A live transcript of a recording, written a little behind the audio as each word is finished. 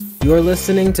You're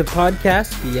listening to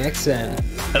Podcast PXN,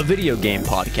 a video game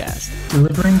podcast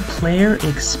delivering player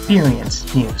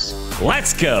experience news.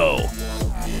 Let's go!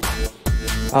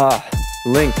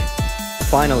 Link,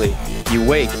 finally, you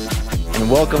wake, and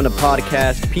welcome to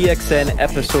Podcast PXN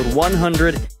episode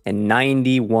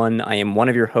 191. I am one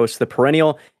of your hosts, the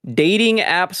perennial dating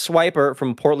app swiper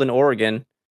from Portland, Oregon,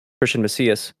 Christian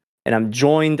Macias, and I'm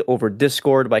joined over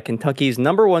Discord by Kentucky's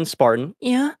 #1 Spartan,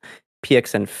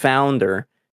 PXN founder,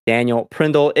 Daniel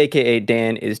Prindle, aka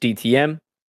Dan is DTM.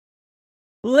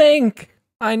 Link,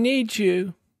 I need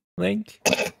you. Link.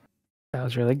 That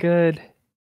was really good.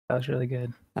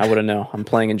 I wouldn't know. I'm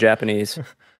playing in Japanese.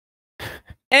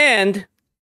 And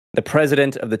the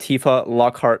president of the Tifa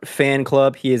Lockhart fan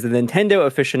club. He is the Nintendo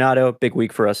aficionado. Big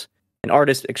week for us. An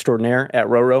artist extraordinaire at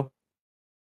Roro.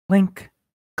 Link,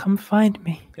 come find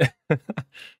me.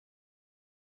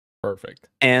 Perfect.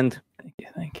 And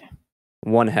Thank you.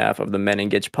 one half of the Men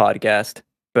and Gitch podcast,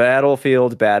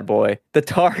 Battlefield bad boy, the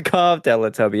Tarkov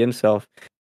Teletubby himself,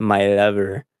 my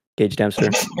lover, Gage Dempster.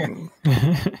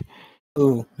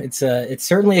 Ooh, it's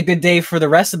certainly a good day for the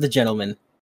rest of the gentlemen.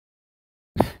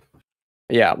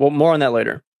 Yeah, well, more on that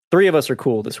later. 3 of us are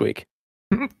cool this week.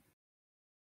 I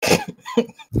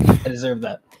deserve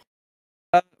that.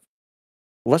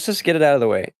 Let's just get it out of the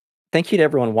way. Thank you to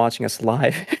everyone watching us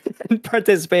live and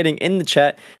participating in the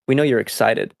chat. We know you're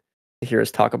excited to hear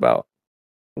us talk about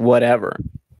whatever.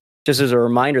 Just as a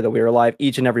reminder that we are live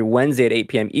each and every Wednesday at 8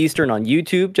 p.m. Eastern on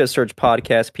YouTube. Just search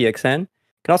Podcast PXN. You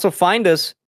can also find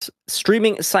us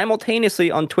streaming simultaneously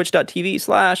on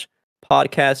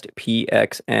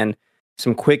twitch.tv/podcastpxn.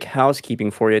 Some quick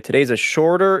housekeeping for you. Today's a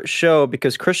shorter show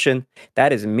because Christian,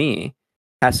 that is me,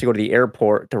 has to go to the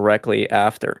airport directly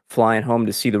after flying home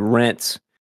to see the Rents.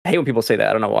 I hate when people say that.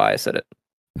 I don't know why I said it,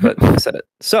 but I said it.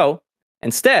 So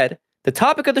instead, the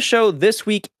topic of the show this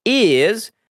week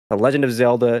is The Legend of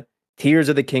Zelda, Tears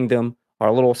of the Kingdom,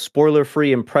 our little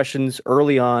spoiler-free impressions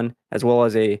early on, as well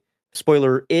as a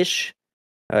spoiler-ish,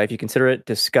 if you consider it,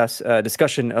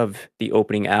 discussion of the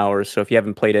opening hours. So if you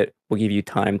haven't played it, we'll give you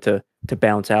time to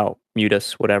bounce out, mute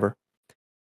us, whatever.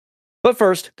 But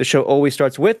first, the show always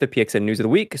starts with the PXN News of the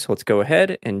Week, so let's go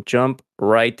ahead and jump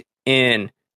right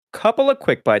in. Couple of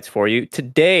quick bites for you.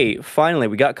 Today, finally,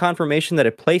 we got confirmation that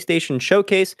a PlayStation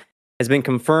Showcase has been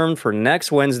confirmed for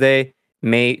next Wednesday,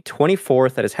 May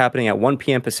 24th. That is happening at 1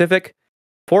 p.m. Pacific,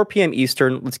 4 p.m.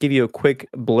 Eastern. Let's give you a quick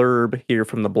blurb here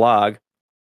from the blog.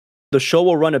 The show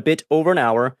will run a bit over an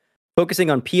hour,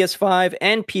 focusing on PS5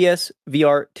 and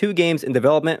PSVR 2 games in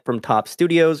development from top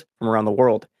studios from around the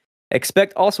world.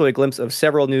 Expect also a glimpse of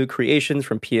several new creations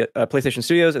from PlayStation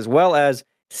Studios, as well as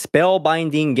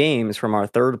spellbinding games from our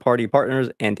third-party partners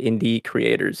and indie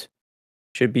creators.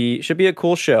 Should be a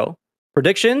cool show.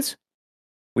 Predictions?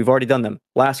 We've already done them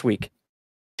last week.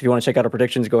 If you want to check out our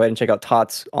predictions, go ahead and check out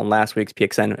Tots on last week's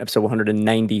PXN, episode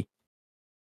 190.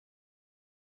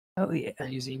 Oh, yeah.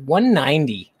 Crazy.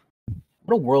 190.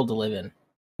 What a world to live in.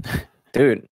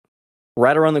 Dude,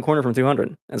 right around the corner from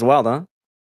 200. That's wild, huh?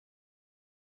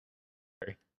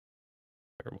 Very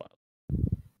wild.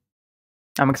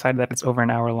 I'm excited that it's over an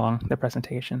hour long, the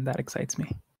presentation. That excites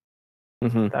me.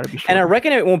 Mm-hmm. That'd be short. And I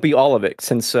reckon it won't be all of it,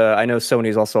 since I know Sony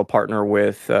is also a partner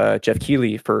with Jeff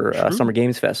Keighley for Summer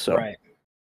Games Fest. So. Right.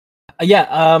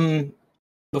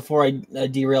 Before I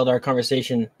derailed our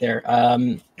conversation there,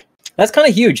 that's kind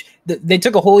of huge. They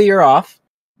took a whole year off,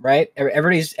 right?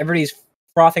 Everybody's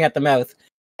frothing at the mouth,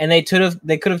 and they could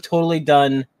have totally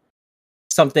done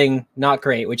something not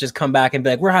great, which is come back and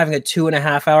be like, we're having a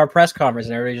 2.5 hour press conference,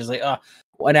 and everybody's just like, oh,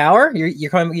 an hour? You're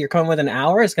coming with an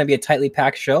hour? It's gonna be a tightly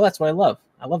packed show. That's what I love.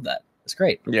 I love that. It's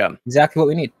great. Yeah, exactly what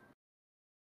we need.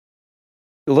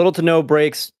 Little to no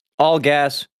breaks, all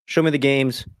gas. Show me the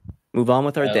games. Move on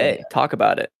with our day. Yeah. Talk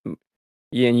about it.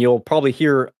 Yeah, and you'll probably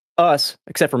hear us,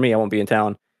 except for me, I won't be in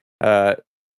town,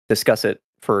 discuss it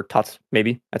for Tots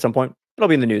maybe at some point. It'll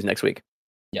be in the news next week.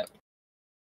 Yep.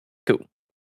 Cool.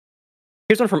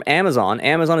 Here's one from Amazon.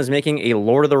 Amazon is making a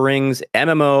Lord of the Rings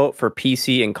MMO for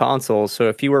PC and consoles. So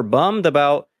if you were bummed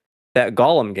about that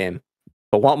Gollum game,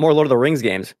 but want more Lord of the Rings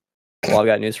games, well, I've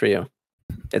got news for you.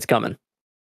 It's coming.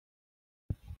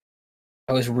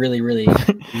 I was really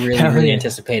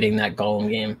anticipating that Gollum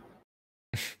game.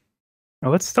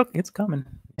 Oh, it's coming.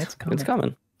 It's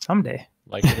coming. Someday.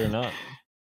 Like it or not.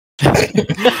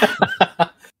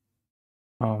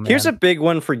 Oh, man. Here's a big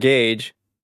one for Gage.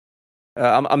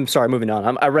 I'm sorry, moving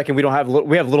on. I reckon we have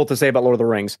little to say about Lord of the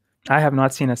Rings. I have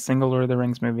not seen a single Lord of the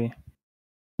Rings movie.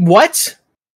 What?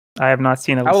 I have not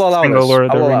seen a I will allow single this. Lord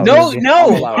of I the will Rings allow movie.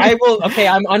 No, I will. Okay,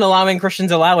 I'm unallowing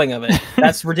Christian's allowing of it.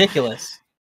 That's ridiculous.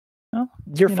 No,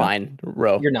 You're You know. fine,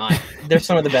 Ro. You're not. They're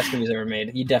some of the best movies ever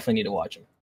made. You definitely need to watch them.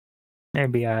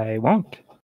 Maybe I won't.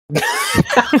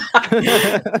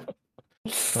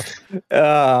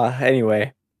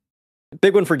 Anyway,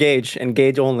 big one for Gage and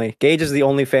Gage only. Gage is the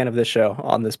only fan of this show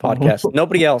on this podcast.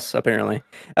 Nobody else, apparently.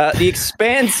 The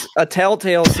Expanse, a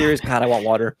Telltale series. God, I want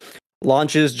water.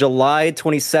 Launches July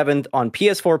 27th on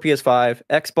PS4, PS5,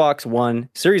 Xbox One,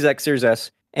 Series X, Series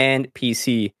S, and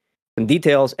PC. Some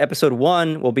details. Episode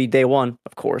 1 will be day 1,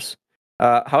 of course.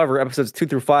 However, episodes 2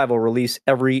 through 5 will release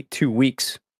every 2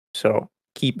 weeks. So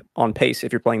keep on pace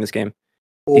if you're playing this game.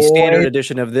 The standard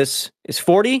edition of this is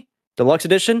 40. Deluxe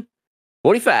edition,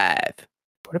 45.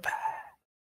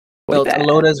 Well,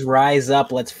 Loda's Rise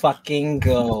Up. Let's fucking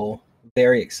go.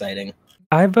 Very exciting.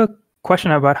 I have a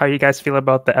question about how you guys feel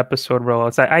about the episode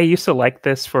rollouts. I used to like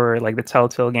this for like the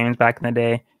Telltale games back in the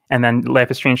day, and then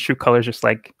Life is Strange: True Colors, just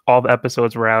like all the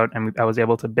episodes were out, and I was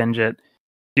able to binge it.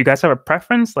 Do you guys have a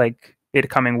preference, like it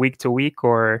coming week to week,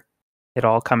 or it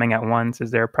all coming at once?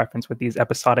 Is there a preference with these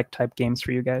episodic type games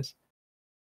for you guys?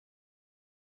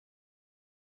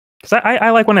 Because I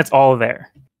like when it's all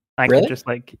there. I Really? can just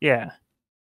like, yeah.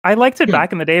 I liked it Hmm.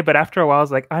 back in the day, but after a while, I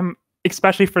was like,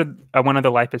 especially for one of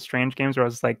the Life is Strange games where I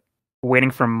was like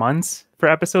waiting for months for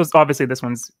episodes. Obviously, this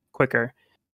one's quicker,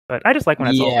 but I just like when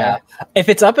it's all Yeah. there. If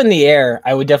it's up in the air,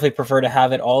 I would definitely prefer to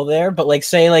have it all there. But like,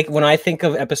 say, like when I think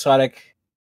of episodic,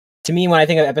 to me, when I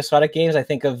think of episodic games, I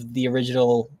think of the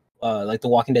original, like The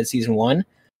Walking Dead season 1,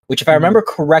 which, if I remember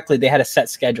correctly, they had a set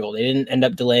schedule. They didn't end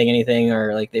up delaying anything,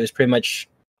 or like it was pretty much.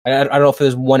 I don't know if it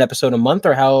was one episode a month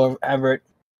or however,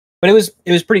 but it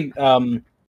was pretty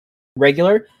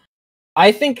regular.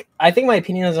 I think my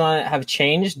opinions on it have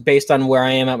changed based on where I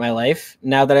am at my life.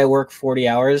 Now that I work 40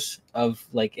 hours of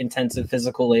like intensive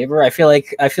physical labor, I feel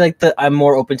like that I'm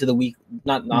more open to the week,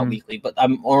 not weekly, but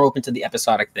I'm more open to the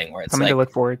episodic thing where it's Something like to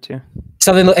look forward to.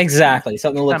 something to look That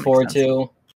makes forward sense.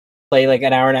 to. Play like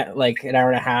an hour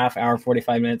and a half, hour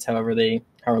 45 minutes, however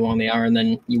long they are, and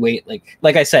then you wait.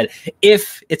 Like I said,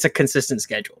 if it's a consistent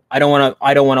schedule, I don't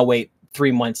want to wait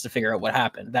 3 months to figure out what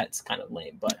happened. That's kind of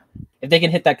lame. But if they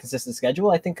can hit that consistent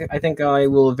schedule, I think I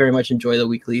will very much enjoy the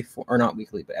weekly or not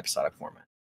weekly, but episodic format.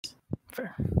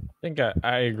 Fair. I think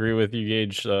I agree with you,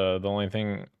 Gage. The only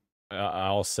thing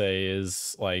I'll say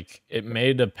is like it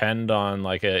may depend on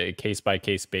like a case by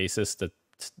case basis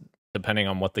depending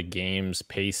on what the game's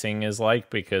pacing is like,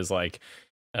 because like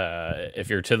if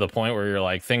you're to the point where you're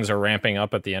like things are ramping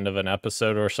up at the end of an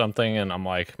episode or something, and I'm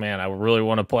like, man, I really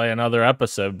want to play another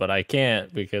episode, but I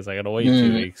can't because I gotta wait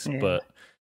 2 weeks. Yeah.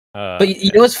 But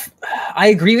you know what's? I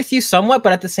agree with you somewhat,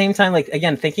 but at the same time, like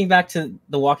again, thinking back to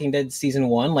The Walking Dead season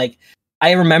 1, like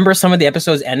I remember some of the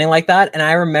episodes ending like that, and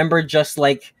I remember just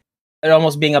like it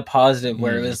almost being a positive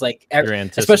where it was like,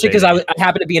 especially because I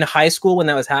happened to be in high school when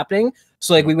that was happening,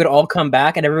 so like we would all come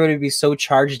back and everybody would be so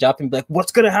charged up and be like,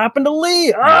 "What's gonna happen to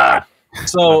Lee?" Ah!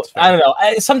 So I don't know.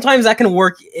 Sometimes that can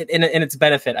work in its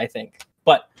benefit, I think.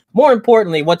 But more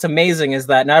importantly, what's amazing is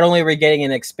that not only are we getting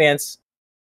an Expanse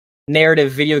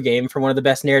narrative video game from one of the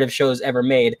best narrative shows ever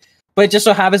made, but it just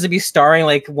so happens to be starring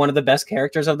like one of the best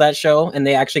characters of that show, and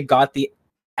they actually got the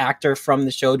actor from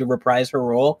the show to reprise her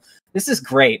role. This is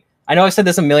great. I know I've said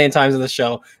this a million times in the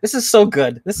show. This is so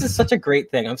good. This is such a great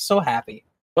thing. I'm so happy.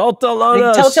 Well,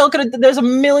 Like, Telltale could have. There's a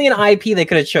million IP they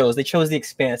could have chose. They chose the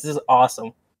Expanse. This is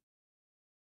awesome.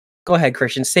 Go ahead,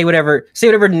 Christian. Say whatever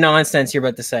nonsense you're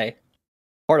about to say.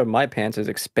 Part of my pants is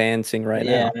expansing right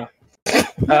Yeah.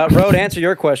 now. Ro, to answer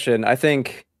your question, I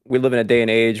think we live in a day and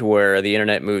age where the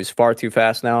internet moves far too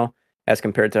fast now as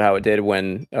compared to how it did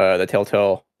when the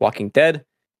Telltale Walking Dead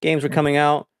games were coming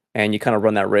out. And you kind of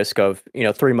run that risk of,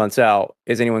 3 months out,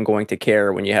 is anyone going to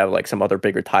care when you have like some other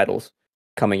bigger titles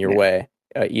coming your way,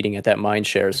 eating at that mind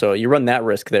share? So you run that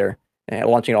risk there. And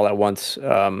launching it all at once,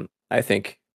 I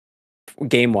think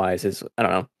game-wise is, I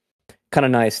don't know, kind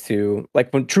of nice to,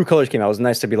 like when True Colors came out, it was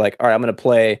nice to be like, all right, I'm going to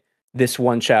play this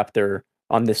one chapter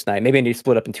on this night. Maybe I need to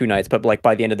split up in 2 nights, but like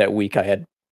by the end of that week, I had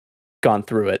gone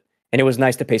through it. And it was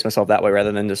nice to pace myself that way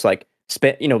rather than just like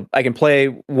I can play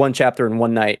one chapter in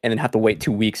one night and then have to wait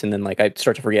 2 weeks and then like I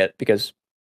start to forget because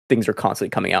things are constantly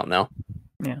coming out now.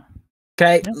 Yeah.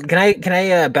 Can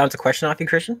I bounce a question off you,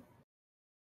 Christian?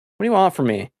 What do you want from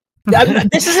me?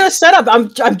 This isn't a setup.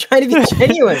 I'm trying to be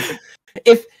genuine.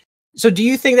 Do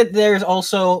you think that there's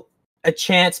also a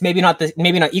chance, maybe not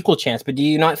equal chance, but do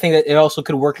you not think that it also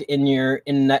could work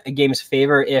in that game's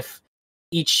favor if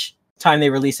each time they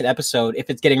release an episode, if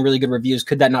it's getting really good reviews,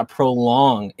 could that not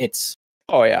prolong its?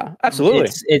 Oh yeah, absolutely.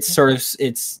 It's sort of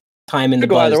its time in the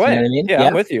go buzz. either way. You know what I mean? Yeah,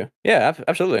 I'm with you. Yeah,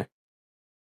 absolutely.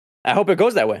 I hope it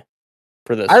goes that way.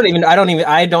 for this.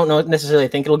 I don't know necessarily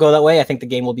think it'll go that way. I think the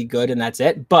game will be good and that's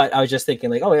it. But I was just thinking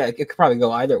like, oh yeah, it could probably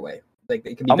go either way. Like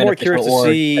it could be I'm more curious to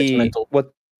see detrimental.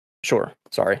 what. Sure,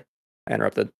 sorry, I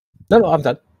interrupted. No, I'm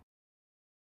done.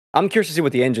 I'm curious to see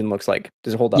what the engine looks like.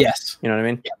 Does it hold up? Yes. You know what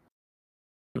I mean?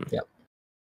 Yeah. Yep.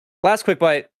 Last quick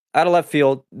bite out of left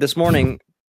field this morning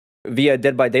via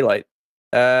Dead by Daylight.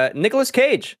 Nicolas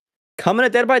Cage coming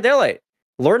at Dead by Daylight.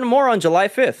 Learn more on July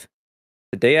 5th,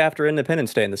 the day after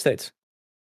Independence Day in the States.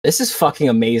 This is fucking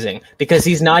amazing because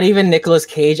he's not even Nicolas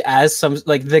Cage as some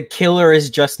like the killer is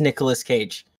just Nicolas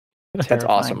Cage. That's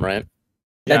awesome, right?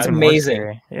 That's Even more amazing.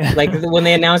 scary. Yeah. Like when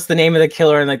they announced the name of the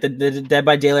killer and like the Dead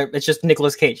by Daylight, it's just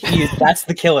Nicolas Cage. That's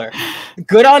the killer.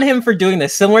 Good on him for doing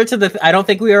this. Similar to the, I don't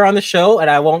think we were on the show,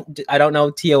 and I don't know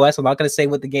TOS. I'm not going to say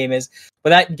what the game is, but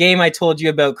that game I told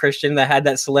you about, Christian, that had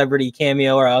that celebrity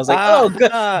cameo, where I was like,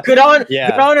 good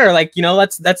on her. Like, you know,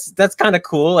 that's kind of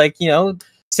cool. Like, you know,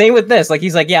 same with this. Like,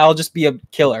 he's like, yeah, I'll just be a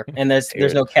killer, and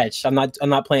there's no catch. I'm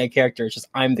not playing a character. It's just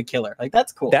I'm the killer. Like,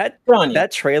 that's cool.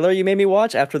 That trailer you made me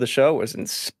watch after the show was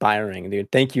inspiring, dude.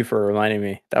 Thank you for reminding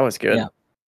me. That was good. Yeah,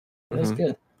 that was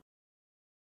good.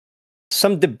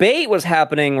 Some debate was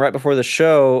happening right before the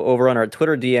show over on our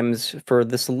Twitter DMs for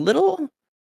this little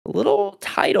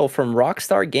title from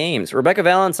Rockstar Games. Rebecca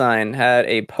Valentine had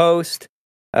a post,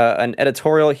 an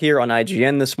editorial here on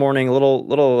IGN this morning. A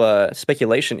little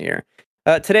speculation here.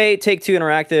 Today, Take-Two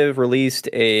Interactive released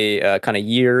a kind of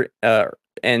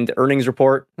year-end earnings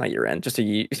report. Not year-end, just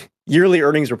a yearly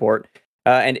earnings report.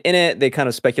 And in it, they kind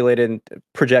of speculated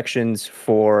projections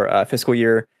for fiscal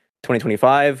year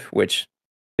 2025, which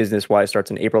business-wise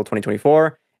starts in April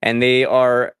 2024. And they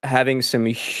are having some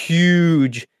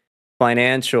huge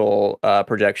financial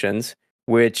projections,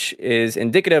 which is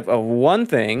indicative of one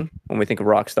thing when we think of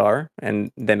Rockstar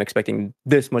and them expecting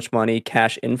this much money,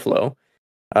 cash inflow.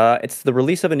 It's the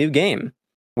release of a new game,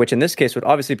 which in this case would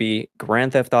obviously be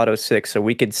Grand Theft Auto 6. So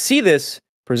we could see this,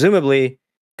 presumably,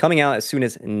 coming out as soon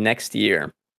as next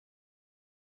year.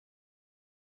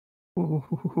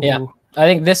 Yeah, I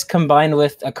think this combined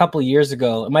with a couple years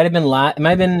ago, it might have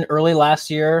been early last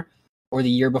year or the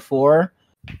year before,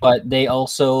 but they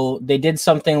did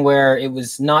something where it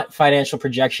was not financial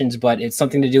projections, but it's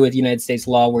something to do with United States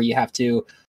law where you have to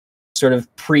sort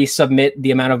of pre-submit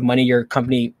the amount of money your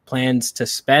company plans to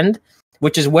spend,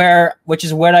 which is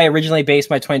what I originally based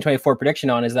my 2024 prediction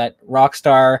on, is that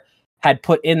Rockstar had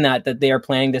put in that they are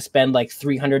planning to spend like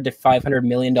 $300 to $500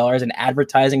 million in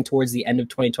advertising towards the end of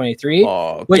 2023,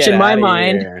 which in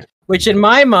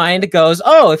my mind goes,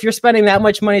 oh, if you're spending that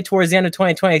much money towards the end of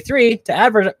 2023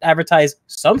 to advertise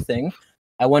something,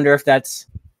 I wonder if that's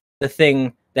the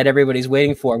thing that everybody's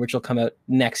waiting for, which will come out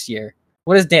next year.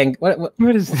 What is Dan? What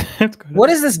is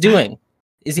this doing?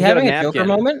 Is he having a Joker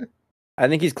moment? I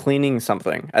think he's cleaning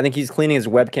something. I think he's cleaning his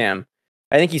webcam.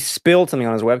 I think he spilled something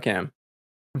on his webcam.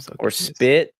 Or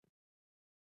spit.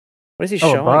 What is he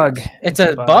showing? A bug. It's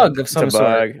a bug of some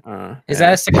sort. Is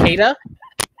that a cicada?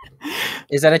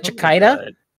 Is that a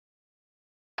cicada?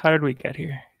 How did we get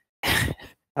here? I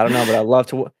don't know, but I love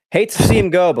to. Hate to see him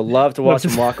go, but love to watch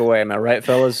him walk away. Am I right,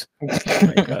 fellas?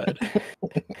 Oh my god.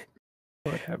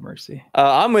 Lord have mercy.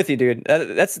 I'm with you, dude.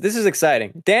 This is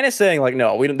exciting. Dan is saying like,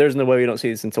 no, there's no way we don't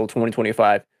see this until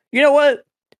 2025. You know what?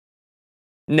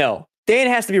 No, Dan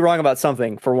has to be wrong about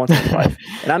something for once in his life,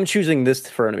 and I'm choosing this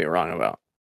for him to be wrong about.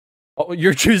 Oh,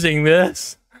 you're choosing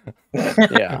this?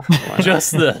 Yeah,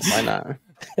 just this. Why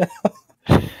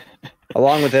not?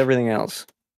 Along with everything else.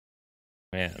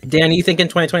 Man, Dan, you think in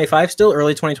 2025 still?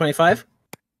 Early 2025?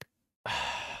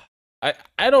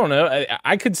 I don't know.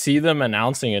 I could see them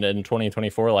announcing it in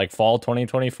 2024, like fall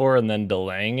 2024, and then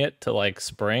delaying it to like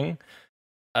spring.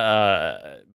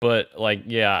 But like,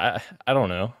 yeah, I don't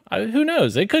know. Who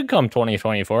knows? It could come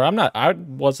 2024. I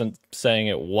wasn't saying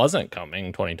it wasn't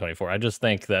coming 2024. I just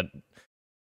think that,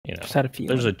 you know, just had a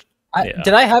feeling. There's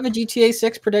Did I have a GTA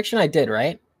 6 prediction? I did,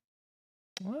 right?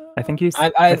 I think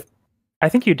I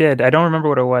think you did. I don't remember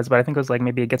what it was, but I think it was like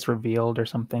maybe it gets revealed or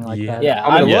something like that. Yeah,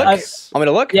 I'm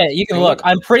gonna look. Yeah, you can look.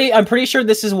 I'm pretty sure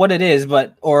this is what it is,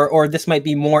 but or this might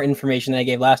be more information than I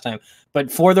gave last time.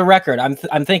 But for the record, I'm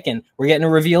thinking we're getting a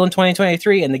reveal in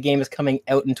 2023, and the game is coming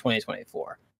out in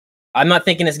 2024. I'm not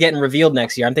thinking it's getting revealed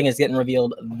next year. I'm thinking it's getting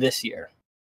revealed this year.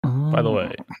 By the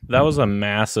way, that was a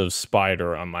massive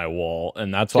spider on my wall,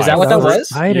 and that's why. Is that what that was?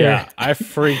 Spider. Yeah, I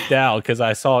freaked out because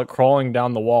I saw it crawling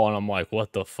down the wall, and I'm like,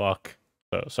 "What the fuck?"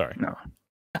 So sorry. No.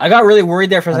 I got really worried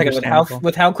there for a second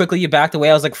with how quickly you backed away.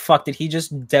 I was like, "Fuck! Did he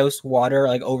just douse water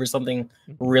like over something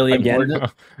really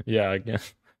important?" Yeah, again.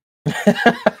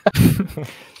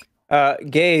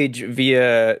 Gage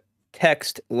via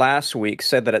text last week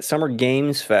said that at Summer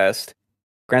Games Fest,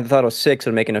 Grand Theft Auto 6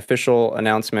 would make an official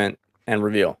announcement and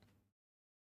reveal.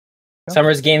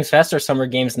 Summer's Games Fest or Summer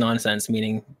Games Nonsense,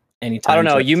 meaning anytime. I don't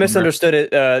know. during You summer. misunderstood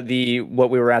it. What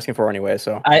we were asking for anyway.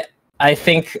 So I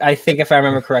think if I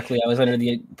remember correctly, I was under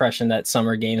the impression that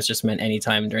Summer Games just meant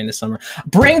anytime during the summer.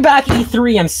 Bring back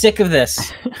E3. I'm sick of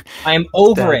this. I'm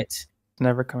over it.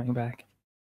 Never coming back.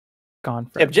 Gone.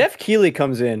 if Forever. Jeff Keighley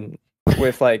comes in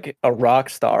with like a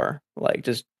Rockstar like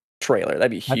just trailer, that'd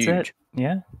be That's huge. it.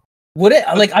 Yeah. Would it?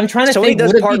 Like, I'm trying to Sony think. does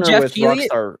Would it be partner Jeff with Keighley?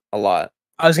 Rockstar a lot.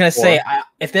 I was gonna say, Or-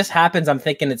 if this happens, I'm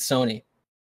thinking it's Sony.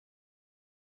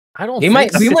 I don't. We think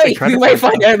might so. we might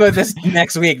find out about this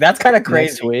next week. That's kind of Next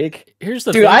crazy, week. Here's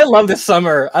the dude. thing. I love this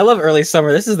summer. I love early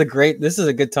summer. This is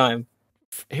a good time.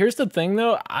 Here's the thing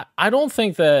though, I don't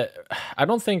think that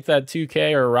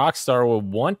 2K or Rockstar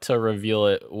would want to reveal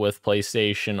it with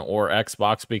PlayStation or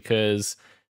Xbox because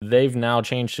they've now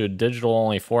changed to a digital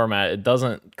only format. It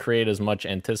doesn't create as much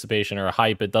anticipation or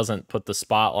hype. It doesn't put the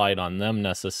spotlight on them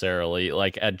necessarily.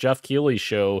 Like at Jeff Keighley's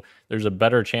show, there's a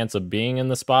better chance of being in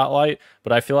the spotlight,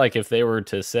 but I feel like if they were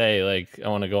to say like I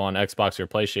want to go on Xbox or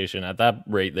PlayStation, at that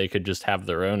rate they could just have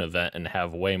their own event and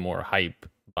have way more hype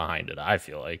behind it. I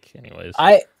feel like anyways.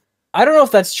 I don't know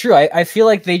if that's true. I feel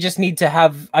like they just need to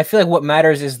have. I feel like what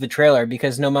matters is the trailer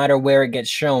because no matter where it gets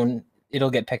shown, it'll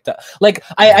get picked up. Like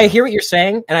I hear what you're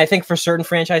saying, and I think for certain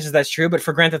franchises that's true. But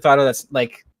for Grand Theft Auto, that's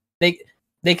like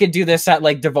they could do this at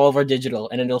like Devolver Digital,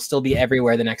 and it'll still be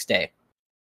everywhere the next day.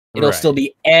 It'll Right. still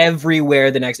be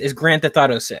everywhere the next. Is Grand Theft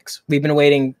Auto 6? We've been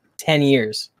waiting 10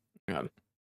 years. Yeah.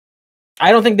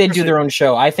 I don't think they'd do their own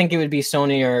show. I think it would be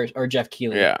Sony or Jeff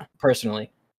Keighley. Yeah. Personally.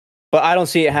 But I don't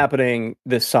see it happening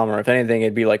this summer. If anything,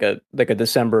 it'd be like a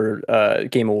December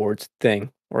Game Awards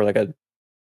thing or like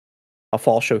a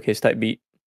fall showcase type beat.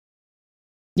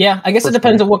 Yeah, I guess it Personally.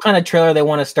 depends on what kind of trailer they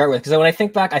want to start with. Because when I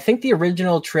think back, I think the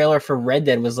original trailer for Red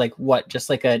Dead was like what, just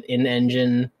like an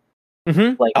in-engine,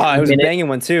 Mm-hmm. like It was a minute. banging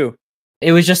one too.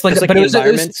 It was just like, Just like but the it was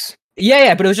environments.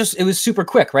 yeah, but it was super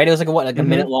quick, right? It was like a Mhm.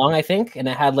 minute long, I think, and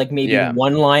it had like maybe Yeah.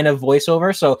 one line of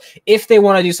voiceover. So if they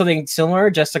want to do something similar,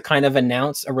 just to kind of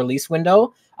announce a release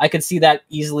window, I could see that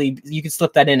easily. You could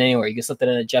slip that in anywhere. You could slip that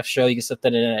in at Jeff's show. You could slip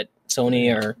that in at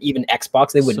Sony or even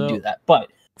Xbox. They wouldn't So, do that, but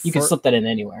you could for- slip that in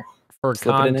anywhere. For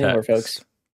Slip it in anywhere, context, folks.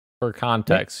 for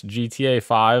context, GTA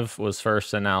 5 was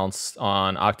first announced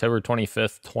on October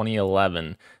 25th,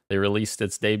 2011. They released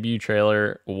its debut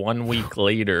trailer 1 week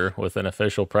later with an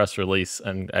official press release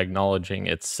and acknowledging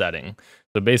its setting.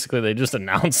 So basically, they just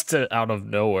announced it out of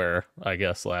nowhere, I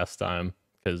guess, last time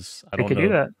because I They don't could know. do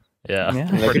that. Yeah, Yeah.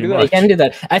 They could pretty do that. They much. can do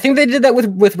that. I think they did that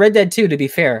with Red Dead 2, to be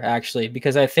fair, actually,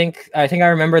 because I think I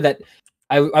remember that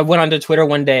I went onto Twitter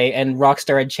one day and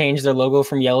Rockstar had changed their logo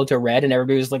from yellow to red and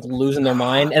everybody was like losing their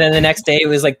mind. And then the next day it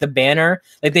was like the banner.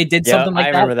 Like they did Yeah, something like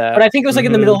I that. remember that. But I think it was like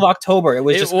in the Mhm. middle of October. It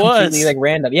was It just was. completely like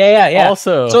random. Yeah.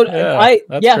 Also, So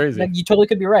that's crazy. like, you totally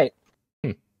could be right.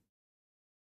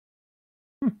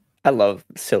 I love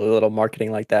silly little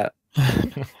marketing like that.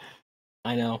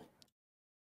 I know.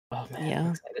 Oh man. Yeah.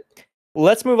 I'm excited.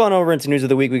 Let's move on over into news of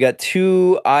the week. We got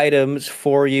 2 items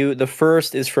for you. The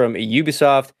first is from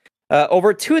Ubisoft.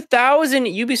 Over 2,000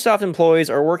 Ubisoft employees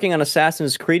are working on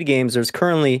Assassin's Creed games. There's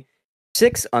currently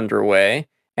 6 underway,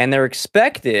 and they're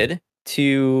expected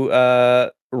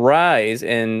to rise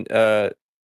in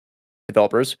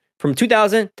developers from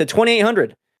 2,000 to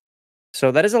 2,800.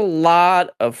 So that is a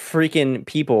lot of freaking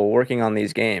people working on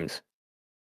these games.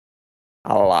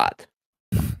 A lot.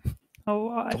 A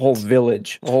lot. A whole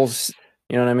village.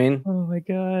 You know what I mean? Oh my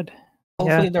god.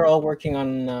 Hopefully Yeah. they're all working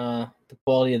on the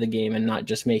quality of the game and not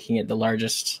just making it the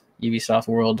largest Ubisoft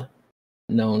world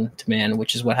known to man,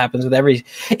 which is what happens with every.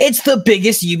 It's the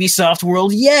biggest Ubisoft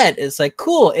world yet. It's like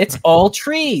cool. It's all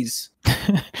trees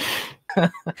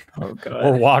Oh god.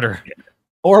 or water.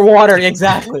 or water.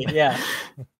 Exactly. Yeah,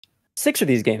 6 of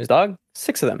these games, dog.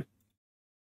 6 of them.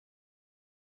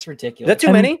 it's Is ridiculous. that too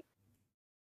And- many?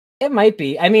 It might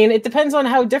be. I mean, it depends on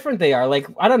how different they are. Like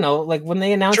I don't know. Like when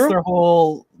they announced True. their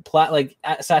whole like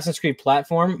Assassin's Creed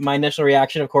platform, my initial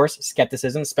reaction, of course,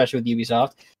 skepticism, especially with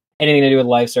Ubisoft. Anything to do with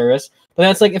live service. But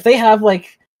then it's like if they have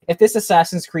like if this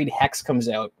Assassin's Creed Hex comes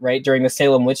out right during the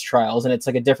Salem witch trials and it's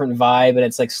like a different vibe and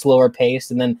it's like slower paced,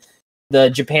 and then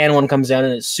the Japan one comes out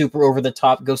and it's super over the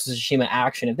top Ghost of Tsushima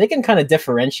action. If they can kind of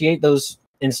differentiate those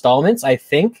installments, I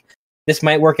think this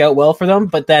might work out well for them.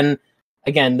 But then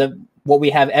again, what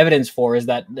we have evidence for is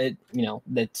that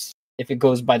that's if it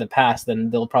goes by the past,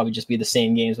 then they'll probably just be the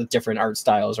same games with different art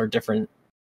styles or different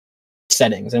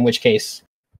settings. In which case,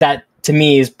 that to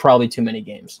me is probably too many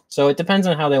games. So it depends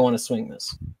on how they want to swing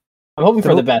this. I'm hoping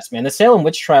for the best, man. The Salem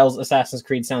Witch Trials Assassin's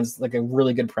Creed sounds like a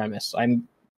really good premise.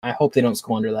 I hope they don't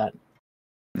squander that.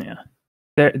 Yeah,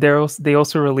 they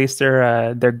also released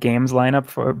their games lineup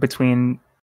for between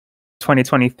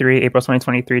 2023, April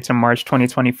 2023 to March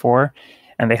 2024,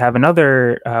 and they have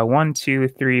another 1, 2,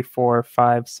 3, 4,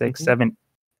 5, 6, 7,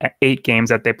 8 games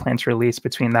that they plan to release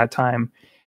between that time,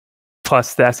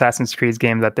 plus the Assassin's Creed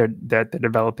game that they're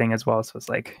developing as well. So it's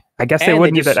like, I guess they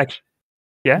wouldn't even.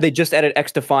 Yeah, they just added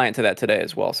X Defiant to that today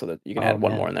as well, so that you can add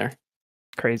one more in there.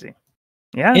 Crazy.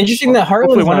 Yeah, interesting that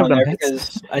Heartland's one not of them there hits.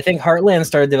 because I think Heartland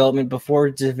started development before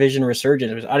Division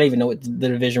Resurgence. I don't even know what the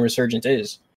Division Resurgence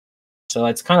is, so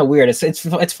it's kind of weird.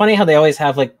 It's funny how they always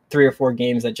have like 3 or 4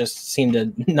 games that just seem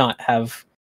to not have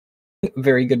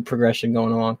very good progression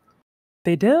going along.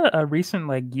 They did a recent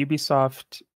like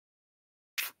Ubisoft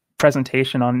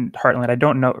presentation on Heartland. I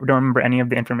don't remember any of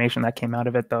the information that came out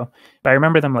of it though, but I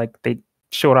remember them like they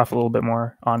showed off a little bit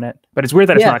more on it. But it's weird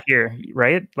that it's not here,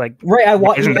 right? Like, right?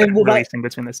 Isn't that releasing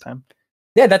between this time?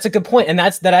 Yeah, that's a good point, and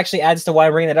that actually adds to why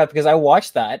I'm bringing that up, because I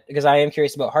watched that because I am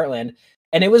curious about Heartland,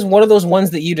 and it was one of those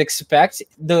ones that you'd expect.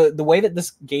 The way that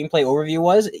this gameplay overview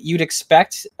was, you'd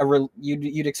expect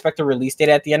you'd expect a release date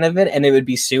at the end of it, and it would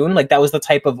be soon. Like, that was the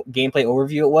type of gameplay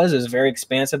overview it was. It was very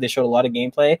expansive. They showed a lot of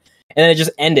gameplay, and then it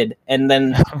just ended, and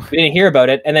then we didn't hear about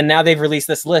it. And then now they've released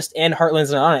this list, and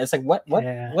Heartland's not on it. It's like, what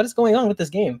is going on with this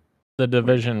game? The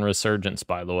Division Resurgence,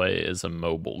 by the way, is a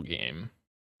mobile game.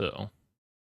 So,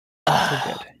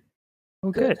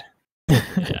 good.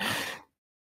 Yeah.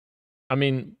 I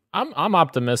mean, I'm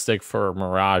optimistic for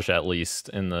Mirage, at least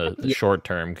in the short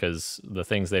term, because the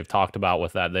things they've talked about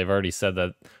with that, they've already said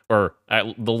that, or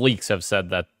the leaks have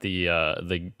said that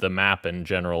the map in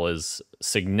general is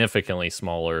significantly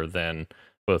smaller than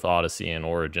both Odyssey and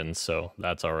Origins, so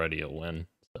that's already a win.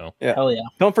 So yeah, hell yeah!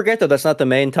 Don't forget though, that's not the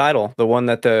main title. The one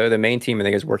that the main team I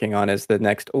think is working on is the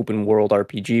next open world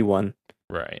RPG one.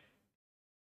 Right.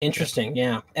 Interesting.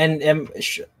 Yeah, and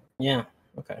yeah.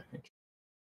 Okay.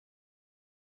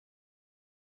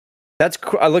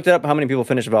 I looked up how many people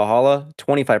finished Valhalla.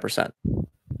 25%.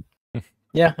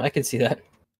 Yeah, I can see that.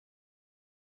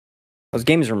 Those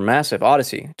games are massive.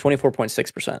 Odyssey,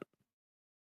 24.6%.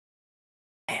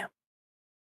 Damn.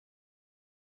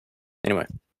 Anyway,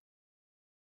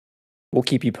 we'll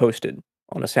keep you posted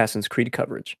on Assassin's Creed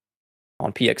coverage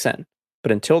on PXN.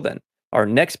 But until then, our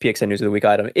next PXN News of the Week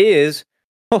item is,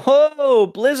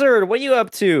 Blizzard, what are you up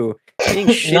to?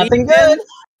 Nothing good.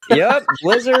 Yep,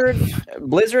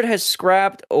 Blizzard has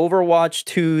scrapped Overwatch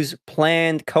 2's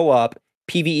planned co-op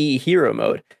PvE hero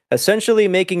mode, essentially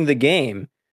making the game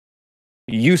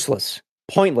useless,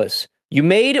 pointless. You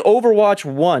made Overwatch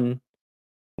 1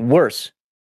 worse.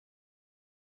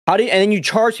 And then you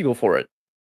charge people for it.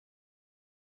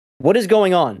 What is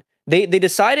going on? They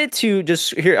decided to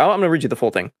just I'm going to read you the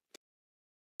full thing.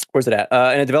 Where's it at?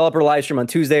 In a developer live stream on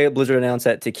Tuesday, Blizzard announced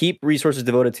that to keep resources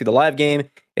devoted to the live game,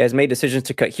 it has made decisions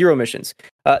to cut hero missions.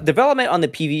 Development on the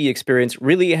PvE experience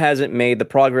really hasn't made the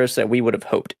progress that we would have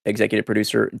hoped, executive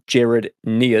producer Jared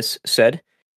Neus said.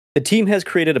 The team has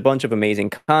created a bunch of amazing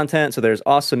content, so there's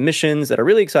awesome missions that are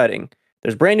really exciting.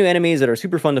 There's brand new enemies that are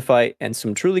super fun to fight, and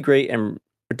some truly great and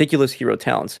ridiculous hero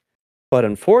talents. But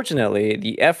unfortunately,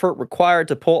 the effort required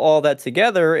to pull all that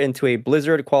together into a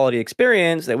Blizzard quality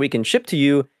experience that we can ship to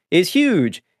you is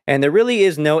huge, and there really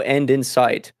is no end in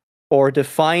sight or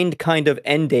defined kind of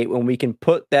end date when we can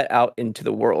put that out into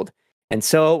the world. And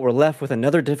so we're left with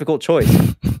another difficult choice.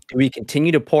 Do we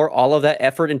continue to pour all of that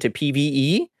effort into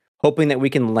PvE, hoping that we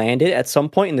can land it at some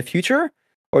point in the future?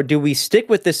 Or do we stick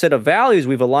with this set of values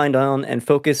we've aligned on and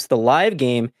focus the live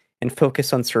game and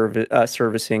focus on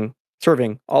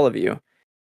serving all of you?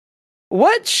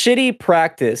 What shitty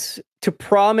practice to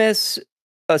promise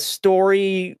a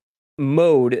story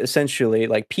mode, essentially,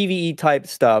 like PvE type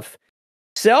stuff,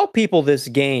 sell people this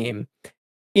game,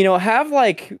 have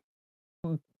like,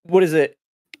 what is it,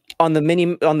 on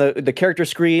the character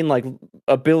screen, like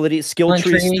ability, skill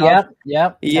tree stuff.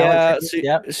 Yep. Yeah,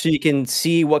 so you can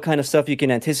see what kind of stuff you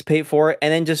can anticipate for it,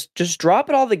 and then just drop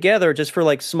it all together just for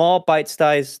like small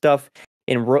bite-sized stuff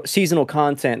in seasonal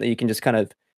content that you can just kind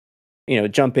of,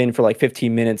 jump in for like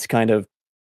 15 minutes, kind of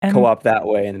co-op that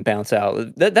way and bounce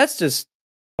out. That's just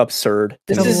absurd.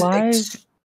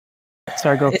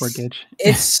 Sorry, go for it, Gage.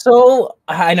 It's so...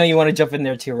 I know you want to jump in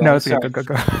there too, Rob. No, it's okay.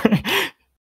 Go.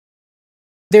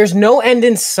 There's no end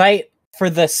in sight for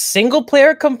the single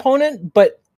player component,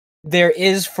 but there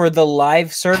is for the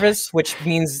live service, which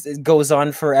means it goes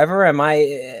on forever.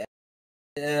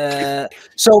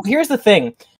 So here's the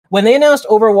thing. When they announced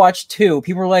Overwatch 2,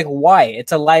 people were like, why?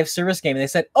 It's a live service game. And they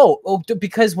said,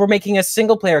 because we're making a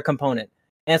single player component.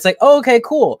 And it's like, okay,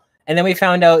 cool. And then we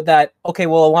found out that, okay,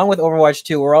 well, along with Overwatch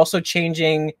 2, we're also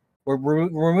changing We're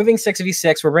removing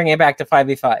 6v6. We're bringing it back to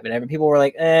 5v5, and people were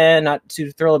like, not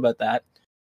too thrilled about that.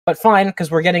 But fine,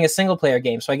 because we're getting a single player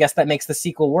game, so I guess that makes the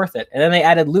sequel worth it. And then they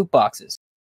added loot boxes,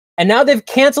 and now they've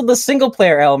canceled the single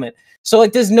player element. So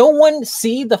like, does no one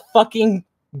see the fucking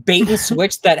bait and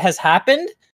switch that has happened?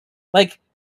 Like,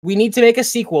 we need to make a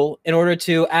sequel in order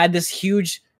to add this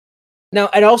huge. Now,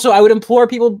 and also, I would implore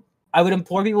people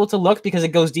to look, because it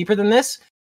goes deeper than this.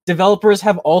 Developers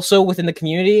have also within the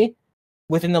community,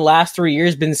 within the last 3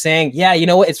 years, been saying, yeah, you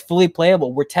know what, it's fully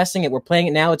playable. We're testing it. We're playing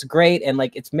it now. It's great, and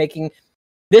like, it's making.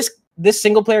 This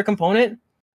single player component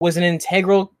was an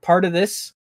integral part of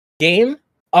this game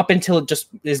up until it just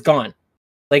is gone.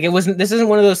 Like, it wasn't. This isn't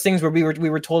one of those things where we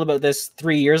were told about this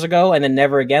 3 years ago and then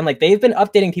never again. Like, they've been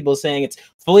updating people saying it's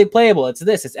fully playable. It's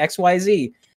this. It's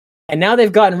XYZ, and now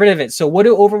they've gotten rid of it. So what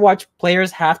do Overwatch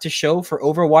players have to show for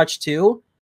Overwatch 2?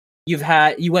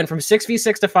 You went from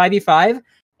 6v6 to 5v5.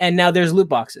 And now there's loot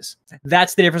boxes.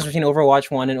 That's the difference between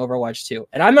Overwatch 1 and Overwatch 2.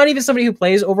 And I'm not even somebody who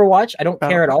plays Overwatch. I don't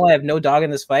care at all. I have no dog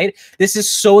in this fight. This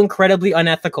is so incredibly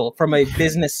unethical from a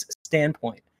business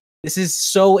standpoint. This is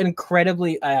so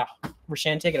incredibly...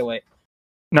 Roshan, take it away.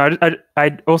 No,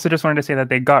 I also just wanted to say that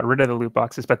they got rid of the loot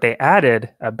boxes, but they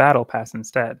added a battle pass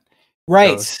instead.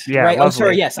 Right. So, yeah, right. lovely. Oh,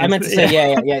 sorry. Yes, I meant to say,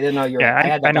 yeah. No, you're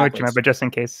right. I know what you meant, but just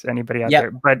in case anybody out Yep.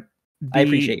 there. But I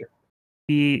appreciate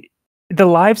you. The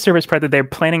live service part that they're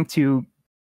planning to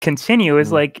continue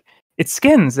is like, it's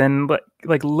skins and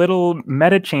like little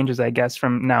meta changes, I guess,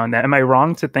 from now and then. Am I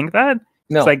wrong to think that?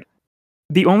 No. It's like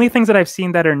the only things that I've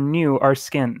seen that are new are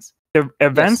skins. The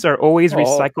events are always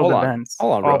recycled events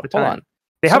all the time. Hold on.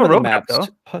 They have a roadmap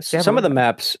though. Some of the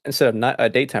maps, instead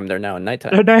of daytime, they're now in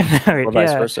nighttime. Or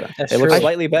vice versa. That's They look true.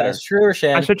 slightly better. That's true,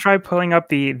 Roshan. I should try pulling up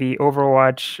the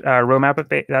Overwatch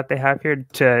roadmap that they have here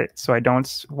so I don't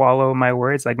swallow my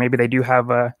words. Like, maybe they do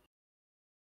have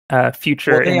a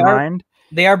future in mind.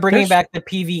 They are bringing back the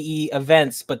PvE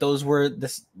events, but those were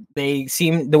they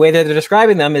seem, the way that they're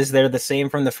describing them is they're the same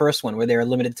from the first one, where they're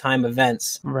limited time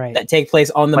events that take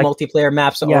place on the multiplayer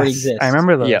maps that already exist. I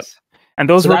remember those. Yep. And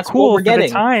those were cool for the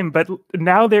getting. time, but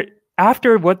now they're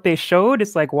after what they showed.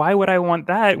 It's like, why would I want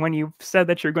that when you said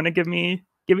that you're going to give me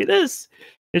this?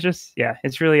 It's just,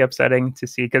 it's really upsetting to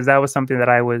see, because that was something that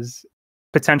I was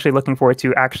potentially looking forward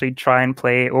to actually try and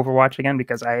play Overwatch again,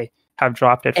 because I have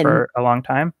dropped it for a long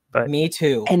time. But me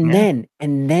too. And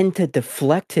then to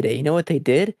deflect today, you know what they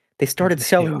did? They started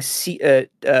selling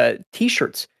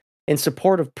T-shirts in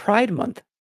support of Pride Month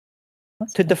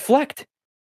to deflect.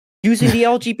 Using the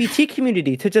LGBT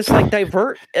community to just like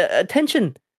divert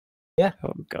attention. Yeah.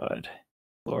 Oh God,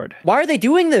 Lord. Why are they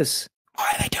doing this?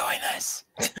 Why are they doing this?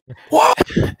 What?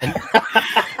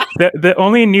 The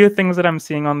only new things that I'm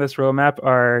seeing on this roadmap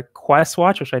are Quest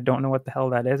Watch, which I don't know what the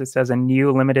hell that is. It says a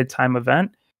new limited time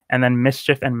event, and then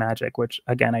Mischief and Magic, which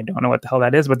again I don't know what the hell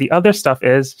that is. But the other stuff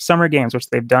is Summer Games, which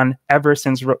they've done ever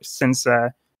since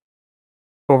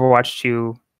Overwatch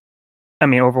 2. I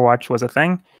mean, Overwatch was a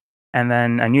thing. And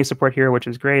then a new support hero, which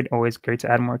is great. Always great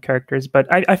to add more characters. But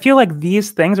I feel like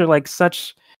these things are like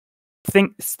such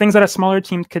things that a smaller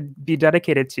team could be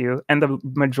dedicated to, and the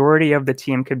majority of the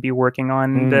team could be working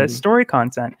on the story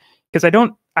content. Because I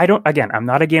don't. Again, I'm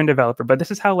not a game developer, but this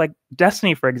is how, like,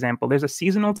 Destiny, for example, there's a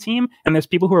seasonal team and there's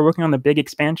people who are working on the big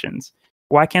expansions.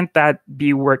 Why can't that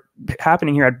be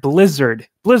happening here at Blizzard?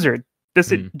 Blizzard, this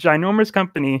ginormous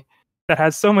company that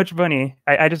has so much money.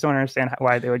 I just don't understand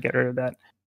why they would get rid of that.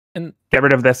 And get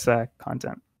rid of this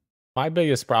content. My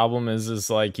biggest problem is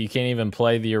like, you can't even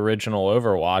play the original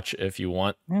Overwatch if you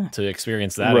want to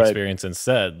experience that experience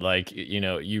instead. Like,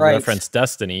 you reference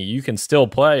Destiny, you can still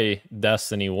play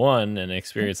Destiny 1 and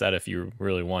experience that if you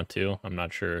really want to. I'm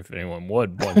not sure if anyone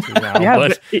would want to now,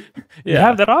 but you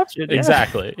have that option. Yeah.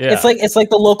 Exactly. Yeah. It's like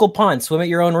the local pond, swim at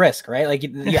your own risk, right? Like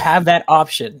you have that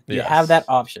option. You have that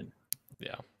option.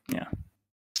 Yeah.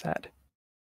 Sad.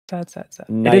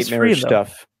 Nightmare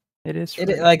stuff. It is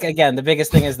free. Like, again, the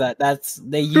biggest thing is that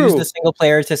they use the single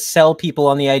player to sell people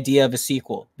on the idea of a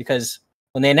sequel, because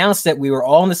when they announced it, we were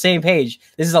all on the same page.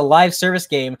 This is a live service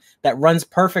game that runs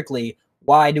perfectly.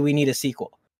 Why do we need a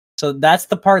sequel? So that's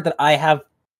the part that I have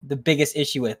the biggest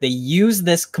issue with. They use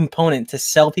this component to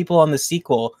sell people on the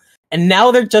sequel, and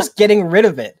now they're just getting rid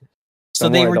of it. So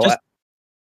they'll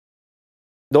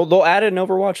add it in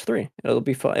Overwatch 3. It'll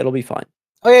be fun. It'll be fine.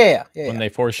 Oh yeah. When they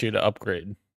force you to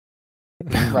upgrade.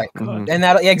 Right. And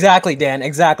that exactly, Dan.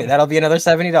 Exactly. That'll be another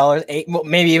 $70,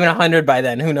 maybe even $100 by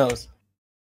then. Who knows?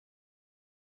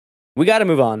 We got to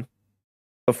move on.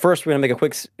 But first, we're gonna make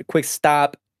a quick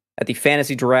stop at the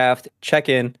fantasy draft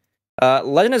check-in.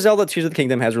 Legend of Zelda: Tears of the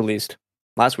Kingdom has released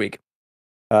last week.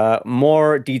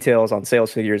 More details on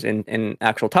sales figures in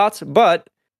actual tots, but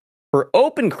for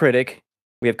OpenCritic,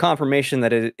 we have confirmation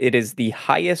that it is the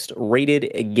highest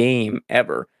rated game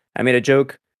ever. I made a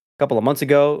joke a couple of months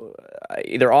ago,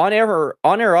 either on air or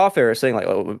off air, saying like,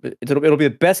 "Oh, it'll be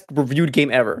the best reviewed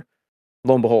game ever."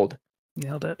 Lo and behold,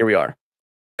 Nailed it. here we are.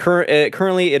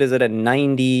 Currently, it is at a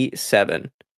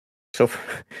 97. So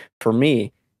for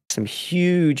me, some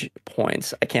huge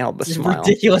points. I can't help but This is a smile.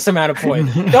 ridiculous amount of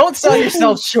points. Don't sell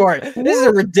yourself short. This is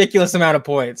a ridiculous amount of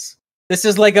points. This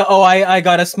is like I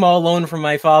got a small loan from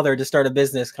my father to start a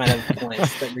business kind of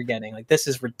points that you're getting. Like, this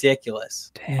is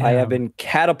ridiculous. Damn. I have been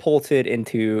catapulted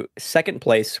into second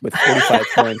place with 45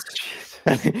 points,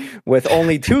 with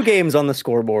only 2 games on the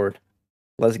scoreboard.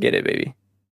 Let's get it, baby.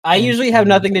 I usually have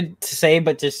nothing to say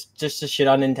but just to shit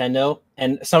on Nintendo,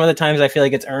 and some of the times I feel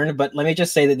like it's earned, but let me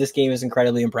just say that this game is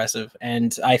incredibly impressive,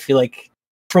 and I feel like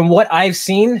from what I've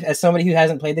seen, as somebody who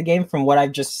hasn't played the game, from what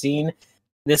I've just seen,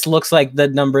 this looks like the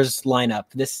numbers line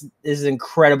up. This is an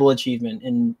incredible achievement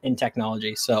in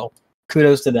technology, so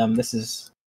kudos to them. This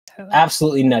is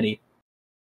absolutely nutty.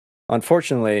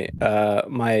 Unfortunately,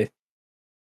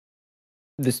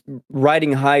 this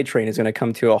riding high train is going to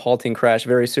come to a halting crash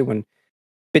very soon when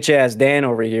bitch ass Dan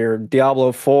over here,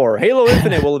 Diablo 4, Halo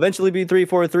Infinite will eventually be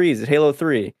 343s at Halo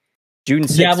 3, June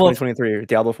 6th, 2023.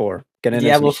 Diablo 4.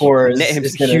 Diablo 4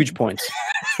 is huge points.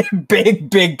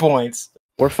 big points.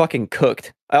 We're fucking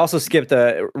cooked. I also skipped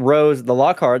Rose, the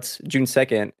Lockharts, June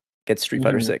 2nd, gets Street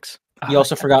Fighter 6. You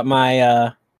also forgot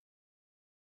my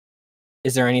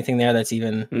is there anything there that's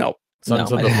even No.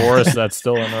 Sons of the Forest, that's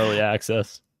still in early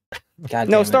access. God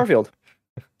No, damn it. Starfield.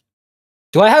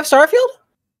 Do I have Starfield?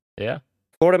 Yeah.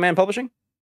 Florida Man Publishing?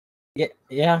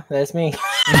 Yeah, that's me.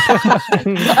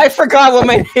 I forgot what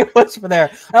my name was for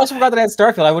there. I also forgot that I had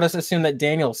Starfield. I would have assumed that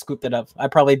Daniel scooped it up. I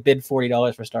probably bid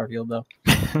 $40 for Starfield though,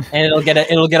 and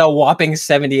it'll get a whopping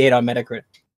 78 on Metacritic.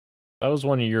 That was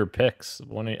one of your picks.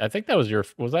 I think that was your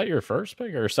first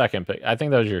pick or second pick? I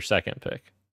think that was your second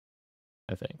pick.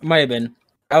 I think. Might have been.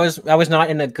 I was not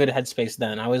in a good headspace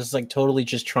then. I was like totally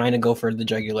just trying to go for the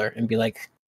jugular and be like,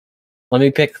 let me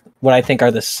pick what I think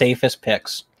are the safest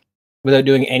picks without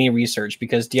doing any research,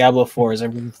 because Diablo 4 is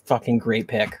a fucking great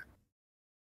pick.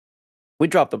 We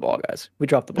dropped the ball, guys. We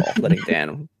dropped the ball, letting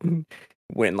Dan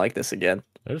win like this again.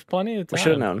 There's plenty of time. We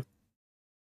should have known.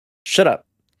 Shut up.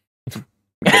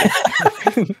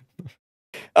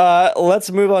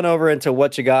 Let's move on over into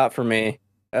what you got for me.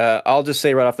 I'll just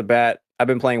say right off the bat, I've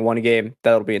been playing one game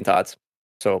that'll be in tots,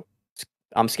 so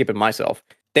I'm skipping myself.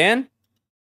 Dan?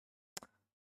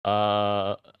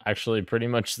 Actually, pretty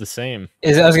much the same. I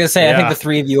was gonna say, I think Yeah. the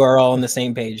three of you are all on the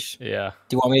same page. Yeah.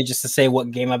 Do you want me just to say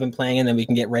what game I've been playing, and then we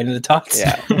can get right into talks?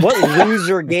 Yeah. What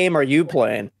loser game are you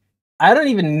playing? I don't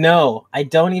even know. I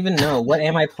don't even know. What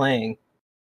am I playing?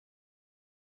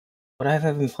 What have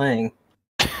I been playing?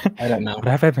 I don't know. What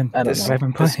have I been? I don't What know. have I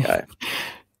been This playing? guy.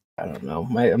 I don't know.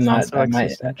 I'm not. Sounds so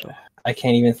existential. I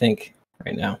can't even think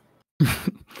right now.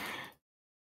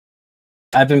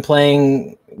 I've been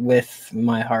playing with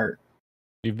my heart.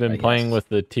 You've been I playing guess. with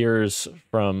the tears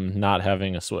from not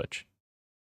having a Switch.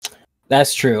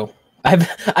 That's true. I've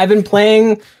been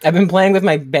playing with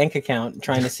my bank account,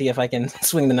 trying to see if I can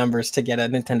swing the numbers to get a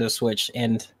Nintendo Switch,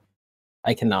 and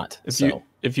I cannot.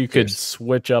 If you could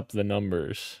switch up the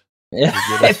numbers.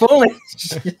 if only.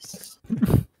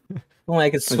 If only I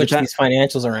could switch that- these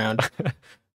financials around.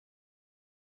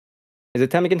 Is it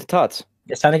time to get into tots?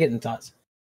 It's time to get into thoughts.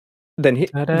 Then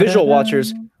visual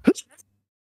watchers.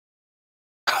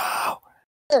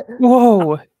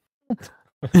 Whoa!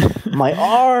 My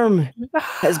arm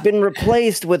has been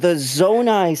replaced with a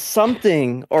Zonai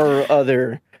something or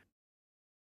other.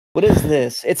 What is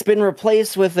this? It's been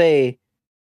replaced with a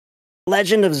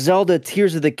Legend of Zelda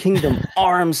Tears of the Kingdom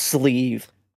arm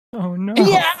sleeve. Oh no!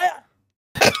 Yeah.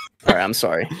 All right, I'm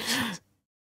sorry.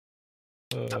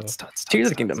 Tuts, Tears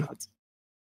of the Kingdom.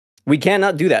 We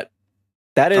cannot do that.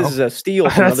 That is a steal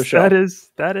from another show.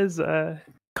 That is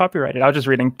copyrighted. I was just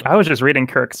reading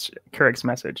Kirk's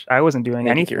message. I wasn't doing Thank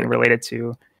you, anything Kirk. related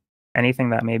to anything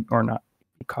that may or not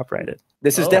be copyrighted.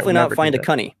 This is Oh, definitely I would not never Find a do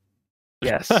that. Cunny.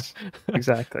 Yes,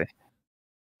 exactly.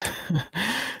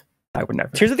 I would never.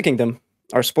 Tears of the Kingdom,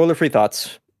 our spoiler-free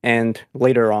thoughts, and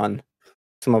later on,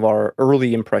 some of our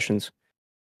early impressions.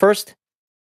 First,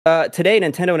 today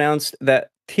Nintendo announced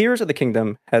that Tears of the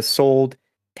Kingdom has sold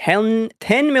 10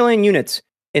 million units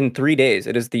in 3 days.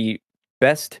 It is the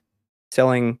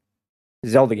best-selling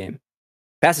Zelda game,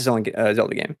 fastest-selling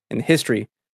Zelda game in the history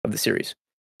of the series.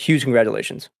 Huge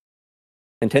congratulations.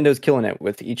 Nintendo's killing it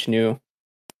with each new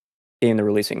game they're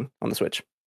releasing on the Switch.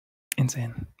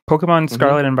 Insane. Pokemon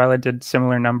Scarlet and Violet did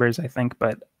similar numbers, I think,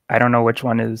 but I don't know which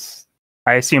one is.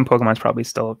 I assume Pokemon's probably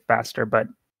still faster, but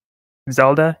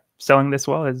Zelda selling this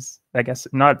well is, I guess,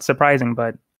 not surprising,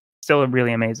 but still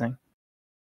really amazing.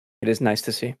 It is nice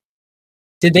to see.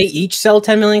 Did they each sell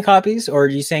 10 million copies, or are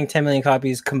you saying 10 million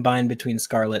copies combined between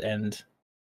Scarlet and?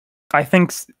 I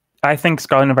think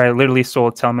Scarlet and Violet literally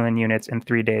sold 10 million units in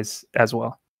 3 days as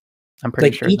well. I'm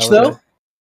pretty sure. Each though?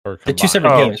 Or The two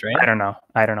separate games, right? I don't know.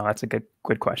 That's a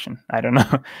good question. I don't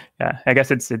know. Yeah, I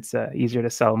guess it's easier to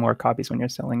sell more copies when you're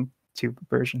selling 2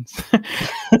 versions.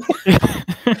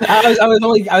 I was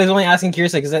only asking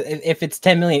curiously because if it's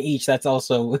 10 million each, that's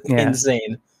also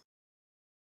insane.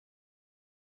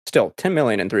 Still, 10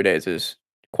 million in 3 days is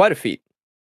quite a feat.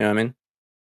 You know what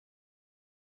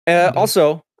I mean?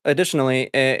 Also, additionally,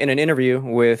 in an interview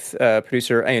with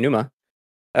producer Ayanuma,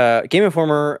 Game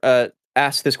Informer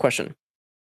asked this question.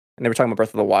 And they were talking about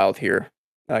Breath of the Wild here,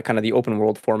 kind of the open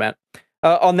world format.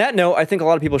 On that note, I think a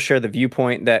lot of people share the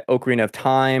viewpoint that Ocarina of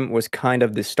Time was kind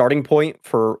of the starting point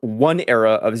for one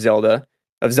era of Zelda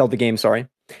games,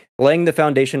 laying the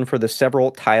foundation for the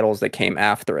several titles that came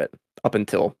after it, up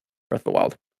until Breath of the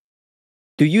Wild.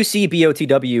 Do you see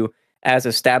BOTW as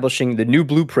establishing the new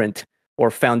blueprint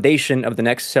or foundation of the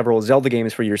next several Zelda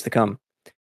games for years to come?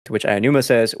 To which Ayanuma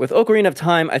says, with Ocarina of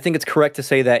Time, I think it's correct to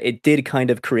say that it did kind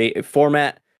of create a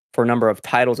format for a number of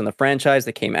titles in the franchise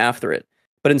that came after it.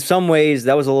 But in some ways,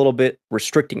 that was a little bit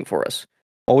restricting for us.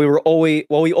 While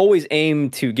we always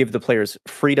aimed to give the players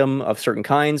freedom of certain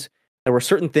kinds, there were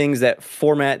certain things that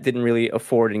format didn't really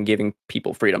afford in giving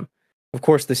people freedom. Of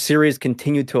course, the series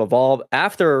continued to evolve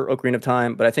after Ocarina of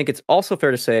Time, but I think it's also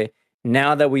fair to say,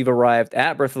 now that we've arrived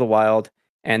at Breath of the Wild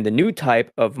and the new type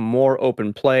of more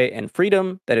open play and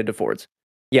freedom that it affords.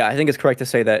 Yeah, I think it's correct to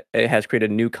say that it has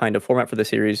created a new kind of format for the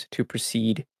series to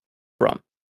proceed from.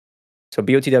 So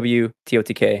BOTW,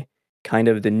 TOTK, kind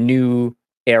of the new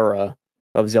era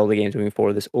of Zelda games moving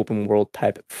forward, this open world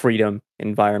type freedom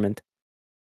environment.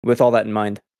 With all that in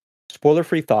mind,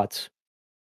 spoiler-free thoughts.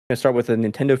 I'm going to start with a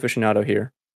Nintendo aficionado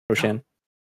here, Roshan.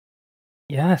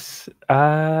 Yes,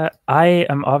 I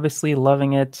am obviously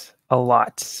loving it a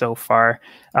lot so far.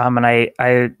 And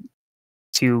I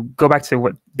to go back to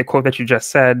what the quote that you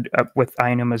just said with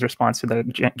Ayanuma's response to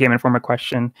the Game Informer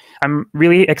question, I'm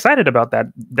really excited about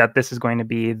that this is going to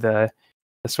be the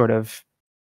sort of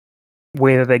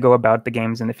way that they go about the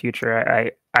games in the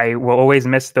future. I will always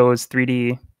miss those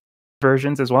 3D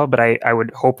versions as well, but I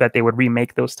would hope that they would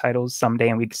remake those titles someday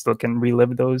and we still can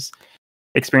relive those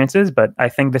experiences. But I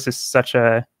think this is such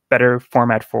a better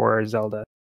format for Zelda.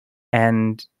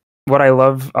 And what I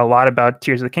love a lot about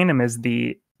Tears of the Kingdom is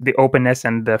the openness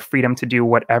and the freedom to do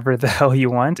whatever the hell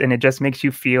you want. And it just makes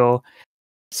you feel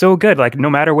so good. Like no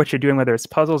matter what you're doing, whether it's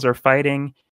puzzles or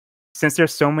fighting, since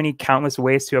there's so many countless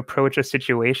ways to approach a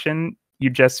situation, you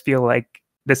just feel like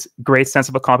this great sense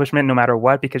of accomplishment no matter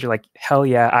what, because you're like, hell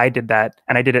yeah, I did that.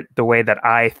 And I did it the way that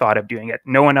I thought of doing it.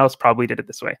 No one else probably did it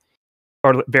this way,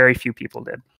 or very few people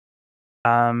did.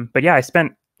 But yeah, I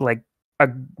spent like a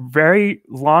very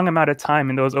long amount of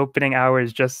time in those opening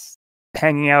hours just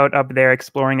hanging out up there,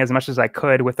 exploring as much as I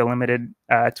could with the limited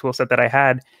tool set that I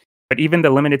had. But even the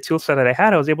limited tool set that I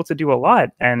had, I was able to do a lot.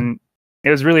 And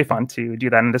it was really fun to do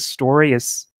that. And the story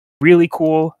is really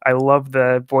cool. I love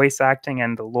the voice acting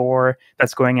and the lore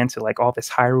that's going into like all this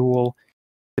Hyrule,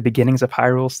 the beginnings of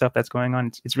Hyrule stuff that's going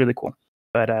on. It's really cool.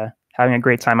 But having a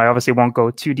great time. I obviously won't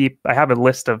go too deep. I have a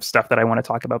list of stuff that I want to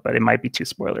talk about, but it might be too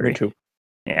spoilery. Me too.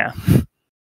 Yeah.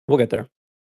 We'll get there.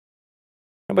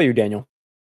 How about you, Daniel?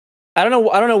 I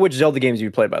don't know which Zelda games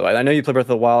you played, by the way. I know you played Breath of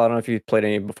the Wild. I don't know if you played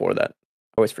any before that.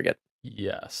 I always forget.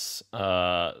 Yes.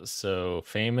 So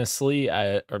unfamously,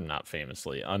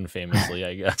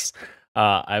 I guess.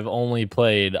 I've only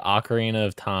played Ocarina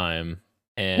of Time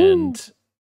and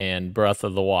Breath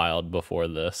of the Wild before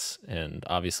this, and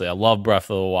obviously I love Breath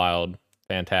of the Wild.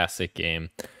 Fantastic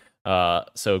game.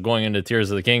 So going into Tears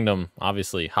of the Kingdom,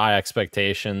 obviously high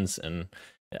expectations, and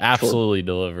it absolutely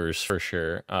delivers for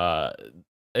sure.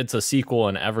 It's a sequel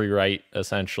in every right,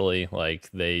 essentially. Like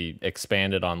they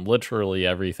expanded on literally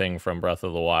everything from Breath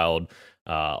of the Wild.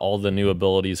 All the new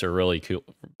abilities are really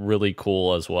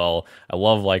cool as well. I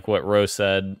love like what Rose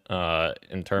said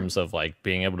in terms of like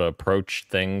being able to approach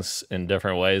things in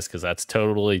different ways, because that's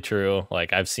totally true.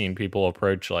 Like I've seen people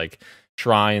approach like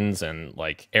shrines and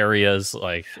like areas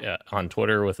like on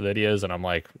Twitter with videos, and I'm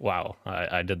like, wow,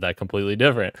 I did that completely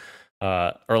different.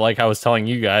 Or like I was telling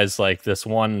you guys, like this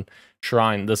one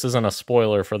shrine, this isn't a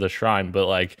spoiler for the shrine, but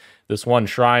like this one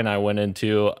shrine I went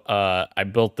into, I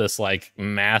built this like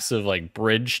massive like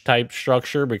bridge type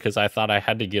structure because I thought I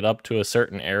had to get up to a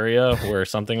certain area where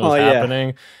something was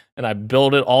happening. And I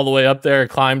built it all the way up there,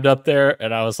 climbed up there,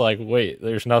 and I was like, wait,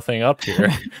 there's nothing up here.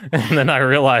 And then I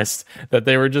realized that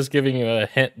they were just giving you a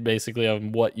hint basically of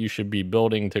what you should be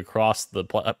building to cross the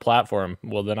platform.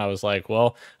 Well, then I was like,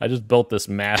 well, I just built this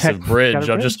massive bridge.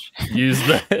 I'll just use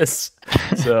this.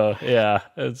 So yeah,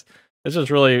 it's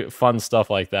just really fun stuff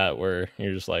like that where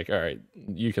you're just like, all right,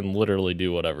 you can literally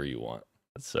do whatever you want.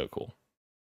 It's so cool.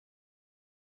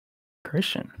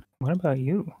 Christian, what about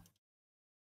you?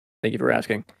 Thank you for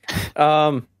asking.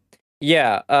 Right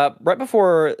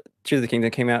before Tears of the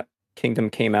Kingdom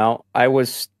came out, I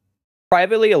was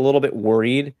privately a little bit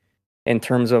worried in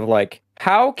terms of like,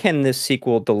 how can this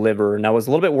sequel deliver? And I was a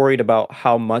little bit worried about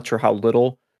how much or how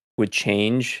little would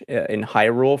change in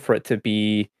Hyrule for it to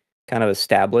be kind of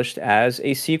established as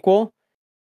a sequel.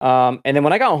 And then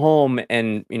when I got home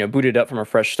and booted up from a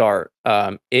fresh start,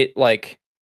 it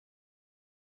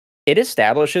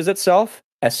establishes itself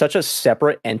as such a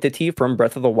separate entity from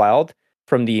Breath of the Wild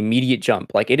from the immediate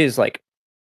jump. Like, it is like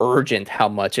urgent how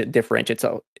much it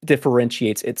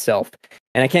differentiates itself.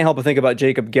 And I can't help but think about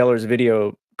Jacob Geller's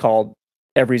video called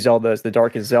Every Zelda is the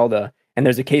Darkest Zelda. And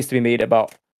there's a case to be made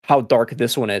about how dark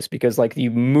this one is, because like the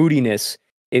moodiness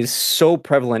is so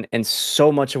prevalent and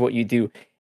so much of what you do.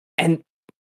 And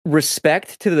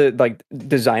respect to the like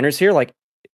designers here, like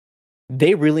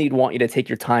they really want you to take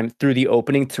your time through the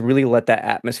opening to really let that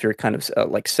atmosphere kind of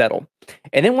like settle.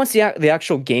 And then once the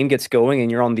actual game gets going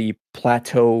and you're on the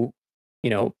plateau,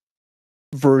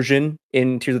 version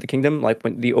in Tears of the Kingdom, like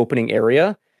when the opening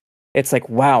area, it's like,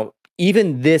 wow,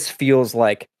 even this feels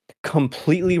like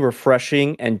completely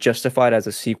refreshing and justified as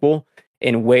a sequel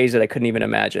in ways that I couldn't even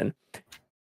imagine.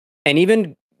 And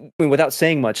even without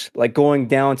saying much, like going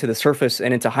down to the surface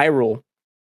and into Hyrule,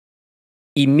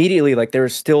 immediately, like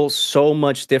there's still so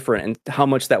much different and how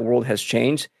much that world has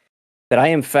changed that I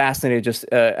am fascinated just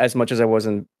as much as I was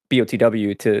in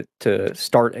BOTW to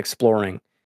start exploring.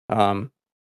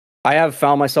 I have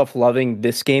found myself loving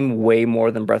this game way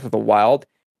more than Breath of the Wild,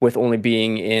 with only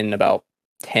being in about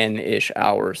 10-ish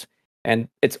hours. And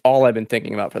it's all I've been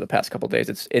thinking about for the past couple of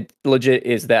days. It legit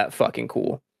is that fucking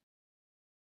cool.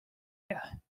 Yeah,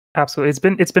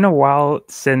 absolutely. It's been a while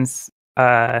since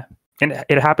and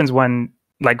it happens when,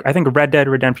 like, I think Red Dead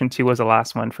Redemption 2 was the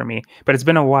last one for me, but it's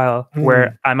been a while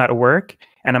where I'm at work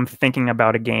and I'm thinking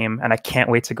about a game and I can't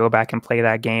wait to go back and play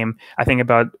that game. I think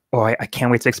about, I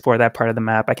can't wait to explore that part of the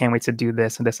map. I can't wait to do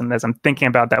this and this and this. I'm thinking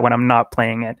about that when I'm not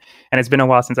playing it. And it's been a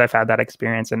while since I've had that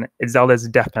experience, and Zelda's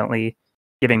definitely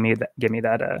give me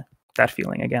that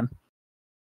feeling again.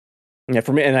 Yeah,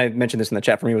 for me, and I mentioned this in the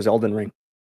chat, for me it was Elden Ring.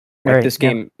 Like, right, this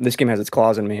game has its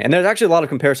claws in me. And there's actually a lot of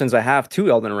comparisons I have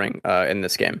to Elden Ring in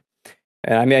this game.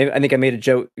 And I mean, I think I made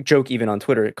a joke even on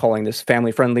Twitter calling this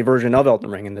family-friendly version of Elden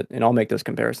Ring, and I'll make those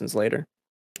comparisons later.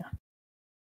 Yeah.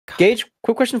 Gage,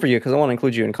 quick question for you, because I want to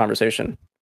include you in conversation.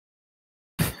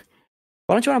 Why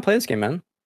don't you want to play this game, man?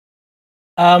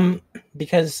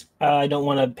 Because I don't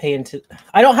want to pay into.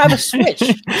 I don't have a Switch.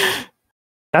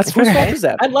 That's whose fault is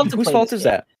that? I'd love to. Whose fault is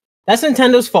that? That's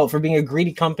Nintendo's fault for being a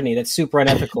greedy company that's super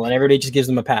unethical, and everybody just gives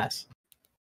them a pass.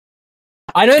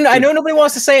 I know nobody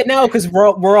wants to say it now because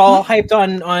we're all hyped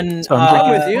on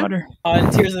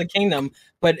Tears of the Kingdom.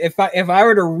 But if I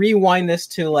were to rewind this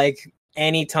to like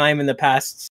any time in the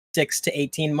past 6 to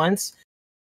 18 months,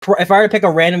 if I were to pick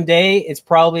a random day, it's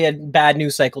probably a bad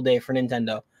news cycle day for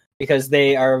Nintendo because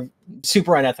they are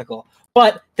super unethical.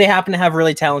 But they happen to have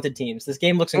really talented teams. This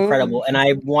game looks incredible, and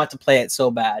I want to play it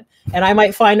so bad. And I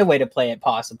might find a way to play it,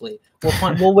 possibly.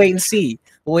 We'll wait and see.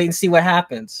 We'll wait and see what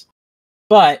happens.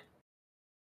 But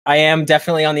I am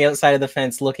definitely on the outside of the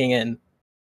fence looking in,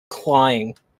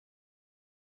 clawing.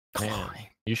 Man,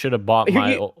 you should have bought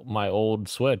my old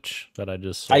Switch that I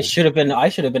just sold. I should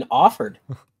have been offered.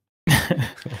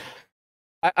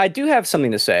 I do have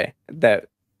something to say that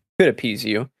could appease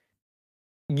you.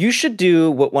 You should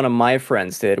do what one of my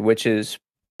friends did, which is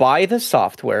buy the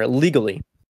software legally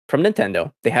from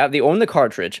Nintendo. They own the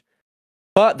cartridge,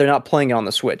 but they're not playing it on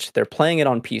the Switch. They're playing it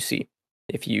on PC,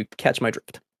 if you catch my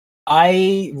drift.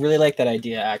 I really like that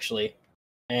idea, actually.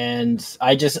 And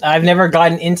I've never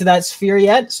gotten into that sphere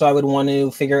yet, so I would want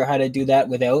to figure out how to do that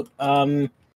without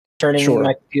turning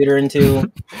my computer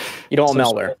into you don't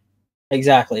malware.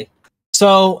 Exactly.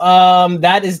 So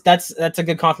that's a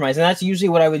good compromise, and that's usually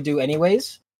what I would do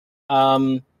anyways.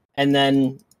 And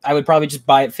then I would probably just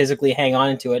buy it physically, hang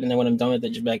on to it, and then when I'm done with it,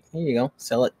 just be like, here you go,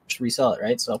 sell it, just resell it,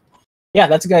 right? So yeah,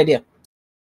 that's a good idea.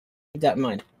 Keep that in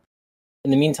mind.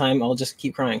 In the meantime, I'll just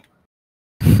keep crying.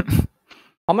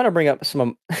 I'm gonna bring up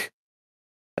some.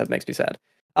 That makes me sad.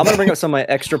 I'm gonna bring up some of my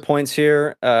extra points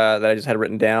here that I just had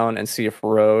written down and see if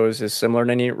Rose is similar in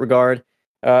any regard.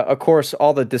 Of course,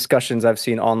 all the discussions I've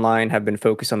seen online have been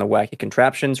focused on the wacky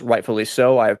contraptions, rightfully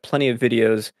so. I have plenty of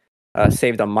videos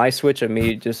saved on my Switch of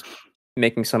me just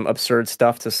making some absurd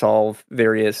stuff to solve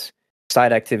various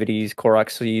side activities, Korok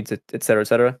seeds, etc.,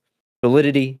 etc.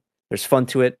 Validity, there's fun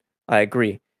to it. I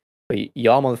agree. But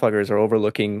y'all motherfuckers are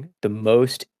overlooking the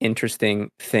most interesting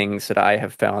things that I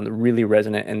have found really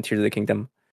resonant in Tears of the Kingdom.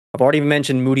 I've already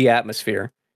mentioned moody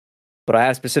atmosphere, but I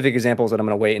have specific examples that I'm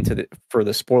going to wait for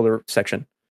the spoiler section.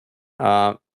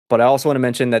 But I also want to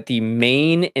mention that the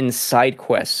main and side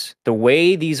quests, the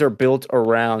way these are built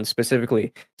around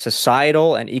specifically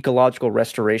societal and ecological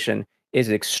restoration, is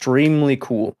extremely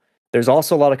cool. There's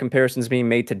also a lot of comparisons being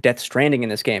made to Death Stranding in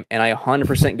this game, and I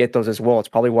 100% get those as well. It's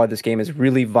probably why this game is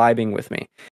really vibing with me.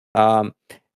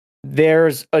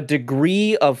 There's a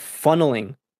degree of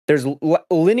funneling. There's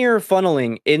linear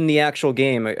funneling in the actual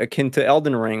game, akin to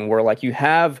Elden Ring, where like you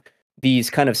have these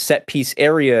kind of set piece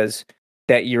areas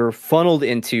that you're funneled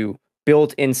into,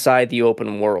 built inside the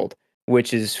open world,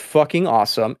 which is fucking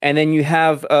awesome. And then you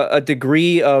have a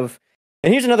degree of,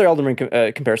 and here's another Elden Ring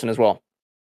comparison as well.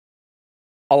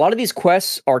 A lot of these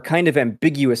quests are kind of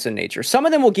ambiguous in nature. Some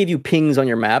of them will give you pings on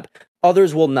your map,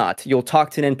 others will not. You'll talk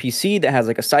to an NPC that has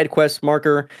like a side quest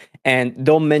marker, and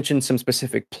they'll mention some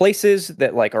specific places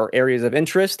that like are areas of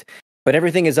interest, but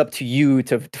everything is up to you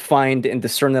to find and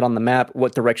discern that on the map,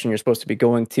 what direction you're supposed to be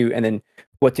going to, and then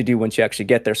what to do once you actually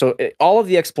get there. So all of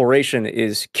the exploration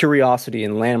is curiosity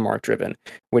and landmark driven,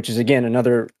 which is again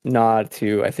another nod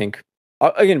to, I think,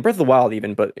 again, Breath of the Wild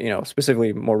even, but you know,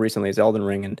 specifically more recently is Elden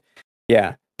Ring. And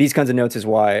yeah, these kinds of notes is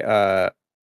why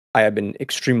I have been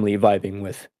extremely vibing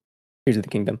with Tears of the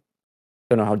Kingdom.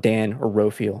 Don't know how Dan or Ro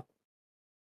feel.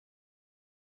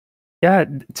 Yeah,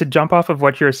 to jump off of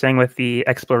what you were saying with the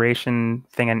exploration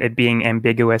thing and it being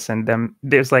ambiguous, and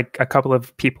there's like a couple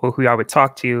of people who I would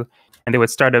talk to, and they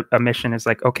would start a mission. It's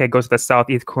like, okay, go to the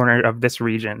southeast corner of this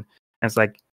region. And it's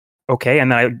like, okay.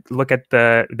 And then I look at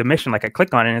the mission, like I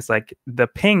click on it, and it's like the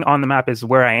ping on the map is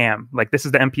where I am. Like, this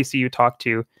is the NPC you talk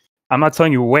to. I'm not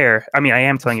telling you where. I mean, I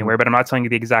am telling you where, but I'm not telling you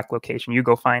the exact location. You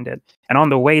go find it. And on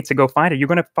the way to go find it, you're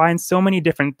going to find so many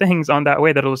different things on that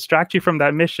way that'll distract you from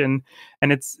that mission.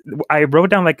 And I wrote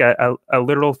down like a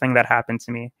literal thing that happened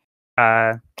to me.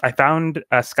 I found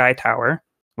a sky tower,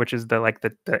 which is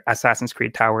the Assassin's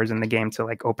Creed towers in the game to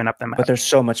like open up the map. But they're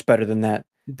so much better than that.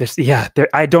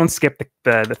 I don't skip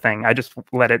the thing. I just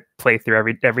let it play through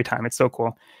every time. It's so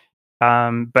cool.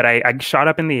 But I shot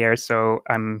up in the air, so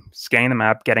I'm scanning the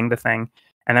map, getting the thing,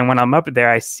 and then when I'm up there,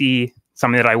 I see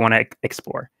something that I want to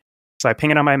explore. So I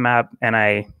ping it on my map, and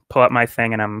I pull up my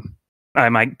thing, and I'm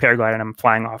my paraglider, and I'm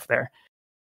flying off there.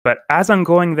 But as I'm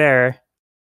going there,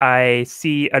 I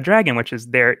see a dragon, which is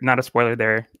there. Not a spoiler,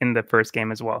 there in the first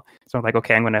game as well. So I'm like,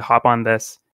 okay, I'm going to hop on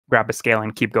this, grab a scale,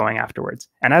 and keep going afterwards.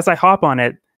 And as I hop on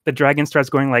it, the dragon starts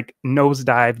going like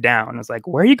nosedive down. I was like,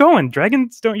 where are you going?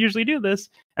 Dragons don't usually do this.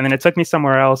 And then it took me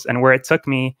somewhere else. And where it took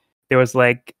me, there was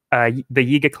like the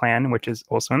Yiga clan, which is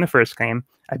also in the first game.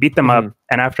 I beat them up.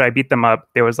 And after I beat them up,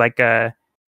 there was like a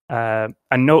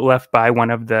note left by one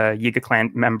of the Yiga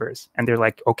clan members. And they're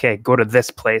like, okay, go to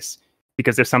this place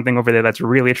because there's something over there that's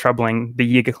really troubling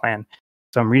the Yiga clan.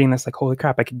 So I'm reading this like, holy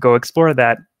crap, I could go explore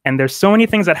that. And there's so many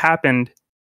things that happened.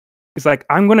 It's like,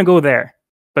 I'm going to go there.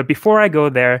 But before I go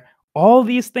there, all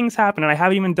these things happen, and I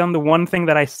haven't even done the one thing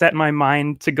that I set my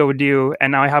mind to go do,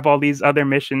 and now I have all these other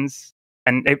missions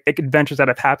and adventures that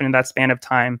have happened in that span of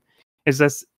time.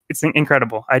 It's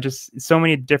incredible. So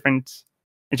many different.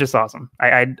 It's just awesome.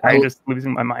 I just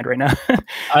losing my mind right now.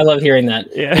 I love hearing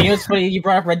that. Yeah. And, you know, it's funny. You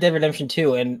brought up Red Dead Redemption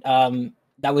 2, and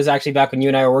that was actually back when you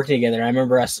and I were working together. I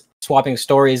remember us swapping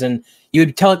stories, and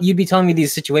you'd be telling me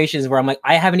these situations where I'm like,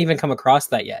 I haven't even come across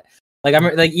that yet. Like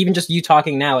I'm like, even just you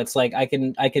talking now, it's like I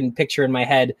can picture in my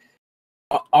head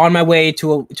on my way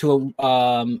to a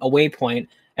waypoint,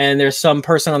 and there's some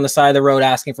person on the side of the road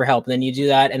asking for help, and then you do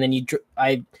that, and then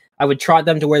I would trot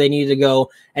them to where they needed to go,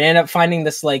 and end up finding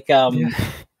this like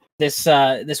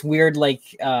this weird like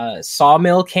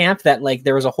sawmill camp that like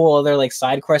there was a whole other like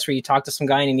side quest where you talk to some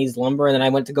guy and he needs lumber, and then I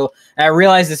went to go, and I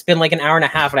realized it's been like an hour and a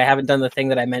half and I haven't done the thing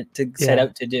that I meant to set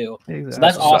out to do. Exactly. So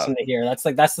that's awesome to hear. That's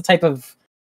the type of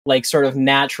like sort of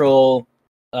natural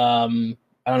I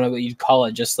don't know what you'd call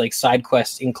it, just like side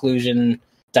quest inclusion,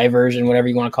 diversion, whatever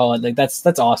you want to call it. Like that's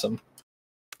awesome.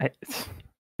 I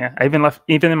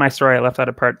even in my story I left out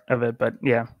a part of it, but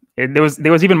yeah, there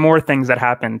was even more things that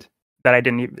happened that I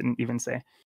didn't even say.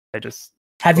 I just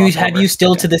have you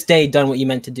still to this day done what you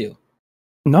meant to do?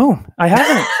 No, I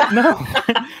haven't. No,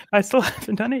 I still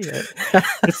haven't done it yet.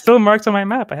 It's still marked on my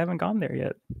map. I haven't gone there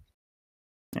yet.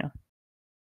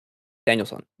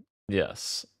 Danielson.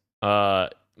 Yes.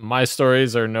 My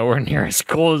stories are nowhere near as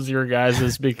cool as your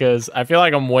guys's because I feel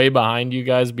like I'm way behind you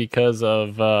guys because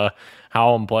of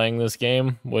how I'm playing this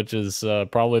game, which is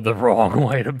probably the wrong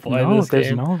way to play No, this there's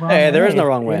game. no wrong Hey, way. there is no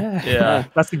wrong way. Yeah.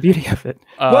 That's the beauty of it.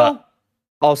 Well,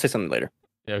 I'll say something later.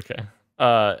 Okay.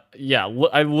 Yeah,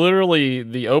 I literally,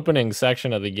 the opening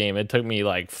section of the game, it took me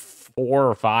like 4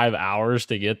 or 5 hours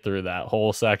to get through that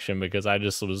whole section because I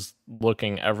just was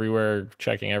looking everywhere,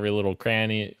 checking every little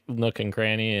cranny, nook and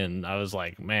cranny, and I was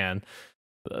like, man,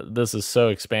 this is so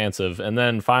expansive. And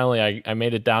then finally I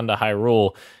made it down to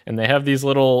Hyrule, and they have these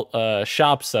little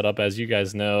shops set up, as you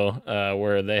guys know,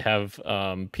 where they have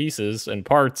pieces and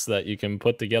parts that you can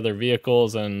put together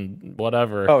vehicles and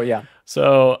whatever. Oh yeah.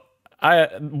 So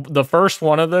the first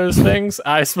one of those things,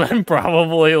 I spent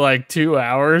probably like 2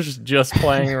 hours just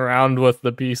playing around with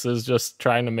the pieces, just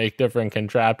trying to make different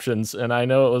contraptions. And I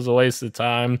know it was a waste of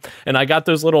time. And I got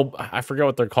those little, I forget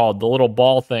what they're called, the little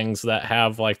ball things that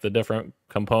have like the different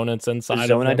components inside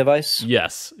The of Zonai them. device.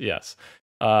 Yes.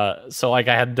 So like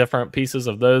I had different pieces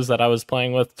of those that I was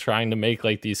playing with, trying to make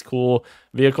like these cool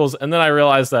vehicles. And then I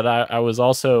realized that I was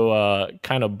also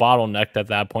kind of bottlenecked at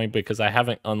that point because I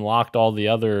haven't unlocked all the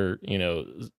other,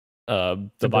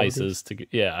 devices to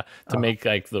make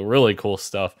like the really cool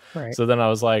stuff. Right. So then I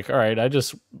was like, all right, I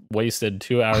just wasted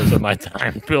 2 hours of my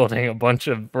time building a bunch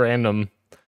of random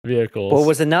vehicles. Well,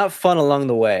 was it not fun along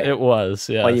the way? It was,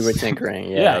 yeah. While you were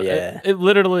tinkering. Yeah. It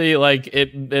literally like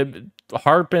it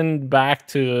harpened back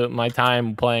to my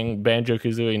time playing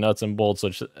Banjo-Kazooie Nuts and Bolts,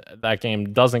 which that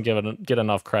game doesn't get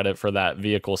enough credit for that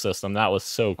vehicle system. That was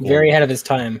so cool. Very ahead of his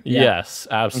time. Yeah. Yes,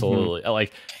 absolutely.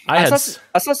 Like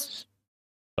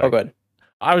Oh, good.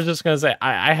 I was just gonna say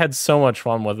I had so much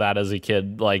fun with that as a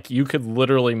kid. Like you could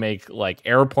literally make like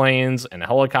airplanes and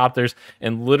helicopters,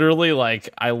 and literally like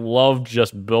I loved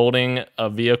just building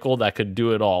a vehicle that could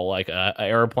do it all, like a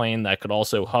airplane that could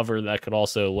also hover, that could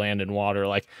also land in water.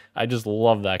 Like I just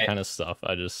love that kind of stuff.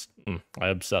 I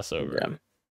obsess over it.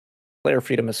 Player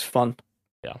freedom is fun.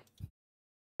 Yeah.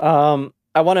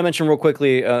 I want to mention real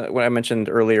quickly what I mentioned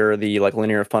earlier, the like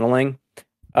linear funneling.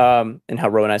 And how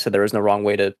Ro and I said there is no wrong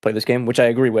way to play this game, which I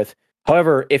agree with.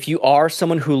 However, if you are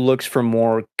someone who looks for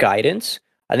more guidance,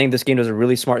 I think this game does a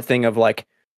really smart thing of like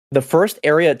the first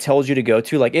area it tells you to go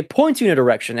to, like it points you in a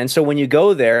direction. And so when you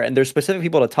go there and there's specific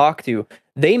people to talk to,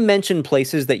 they mention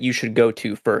places that you should go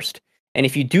to first. And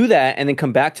if you do that and then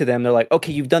come back to them, they're like,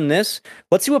 okay, you've done this.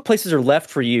 Let's see what places are left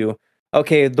for you.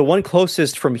 Okay, the one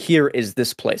closest from here is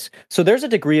this place. So there's a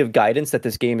degree of guidance that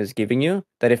this game is giving you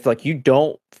that if like you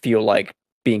don't feel like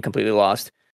being completely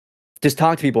lost, just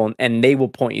talk to people and they will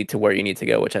point you to where you need to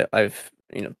go, which I've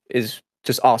is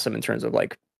just awesome in terms of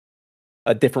like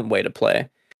a different way to play.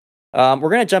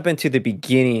 We're gonna jump into the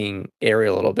beginning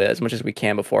area a little bit as much as we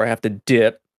can before I have to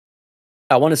dip.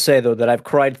 I want to say though that I've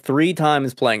cried 3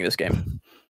 times playing this game.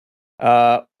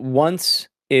 Once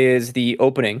is the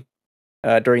opening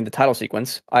during the title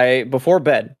sequence. Before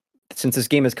bed, since this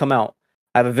game has come out,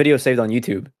 I have a video saved on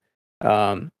YouTube.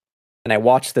 And I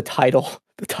watched the title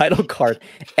card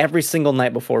every single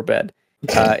night before bed.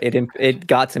 It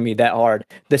got to me that hard.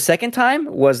 The second time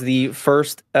was the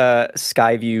first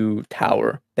Skyview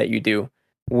tower that you do.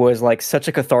 Was like such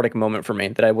a cathartic moment for me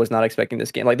that I was not expecting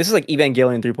this game. Like this is like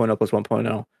Evangelion 3.0 plus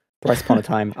 1.0. Once upon a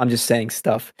time, I'm just saying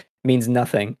stuff means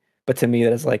nothing, but to me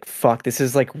that is like fuck. This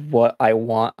is like what I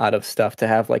want out of stuff, to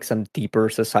have like some deeper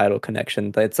societal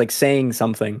connection. That's like saying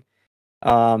something.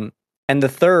 And the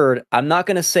third, I'm not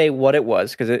going to say what it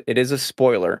was because it is a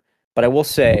spoiler, but I will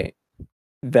say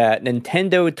that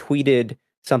Nintendo tweeted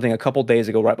something a couple days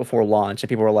ago right before launch, and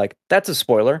people were like, that's a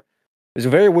spoiler. It was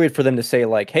very weird for them to say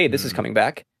like, hey, this is coming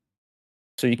back.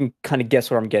 So you can kind of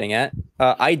guess what I'm getting at.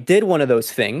 I did one of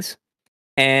those things,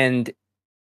 and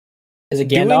Is it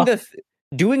Gandalf?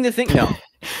 Doing the thing, no.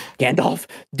 Gandalf.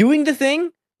 Doing the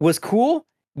thing was cool.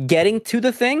 Getting to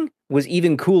the thing was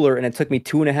even cooler, and it took me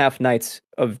 2.5 nights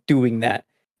of doing that.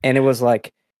 And it was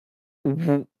like,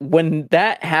 when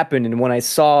that happened, and when I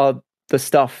saw the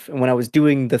stuff, and when I was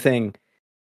doing the thing,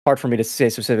 hard for me to say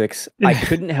specifics, I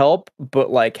couldn't help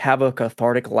but like have a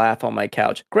cathartic laugh on my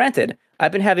couch. Granted,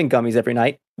 I've been having gummies every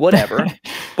night, whatever.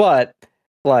 But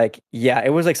like, yeah, it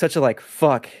was like such a like,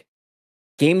 fuck,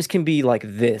 games can be like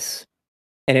this.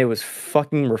 And it was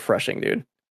fucking refreshing, dude.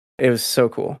 It was so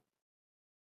cool.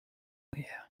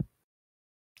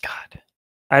 God,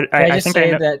 I think say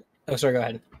I know, that. Oh, sorry. Go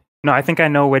ahead. No, I think I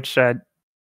know which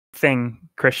thing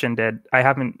Christian did. I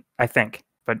haven't. I think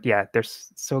But yeah, they're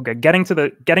so good. Getting to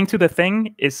the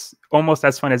thing is almost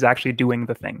as fun as actually doing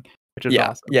the thing, which is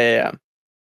awesome. Yeah.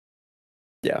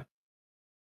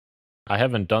 I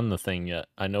haven't done the thing yet.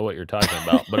 I know what you're talking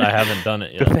about, but I haven't done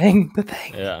it yet. The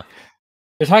thing. Yeah.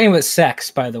 They're talking about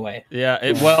sex, by the way.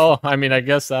 Yeah. Well, I mean, I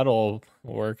guess that'll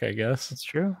work. I guess It's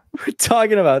true. We're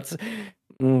talking about.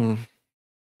 Anyway.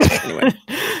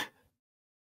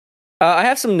 I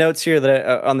have some notes here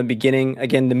that on the beginning.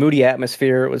 Again, the moody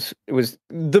atmosphere. It was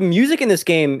the music in this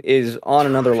game is on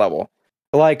another level.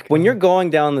 Like when you're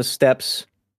going down the steps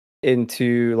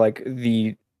into like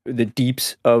the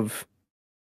deeps of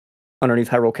underneath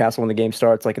Hyrule Castle when the game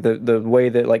starts, like the way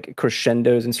that like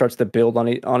crescendos and starts to build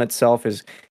on itself is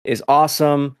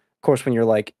awesome. Of course, when you're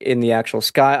like in the actual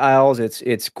Sky Isles,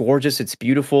 it's gorgeous. It's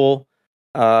beautiful.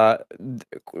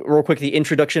 Real quick, the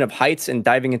introduction of heights and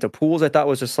diving into pools I thought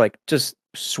was just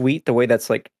sweet, the way that's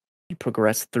like you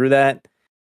progress through that.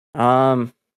 Yeah,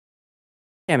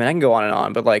 man, I can go on and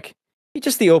on, but like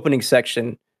just the opening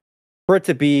section, for it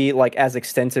to be like as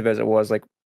extensive as it was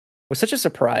such a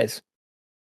surprise.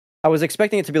 I was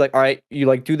expecting it to be like, all right, you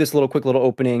like do this quick little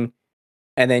opening,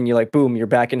 and then you like boom, you're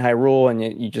back in Hyrule,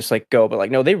 and you just like go. But like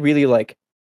no, they really like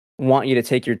want you to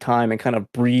take your time and kind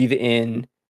of breathe in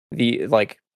the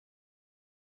like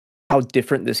how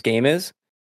different this game is,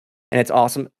 and it's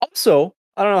awesome. Also,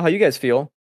 I don't know how you guys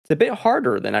feel. It's a bit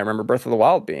harder than I remember Breath of the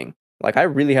Wild being. Like I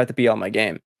really have to be on my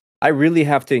game. I really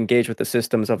have to engage with the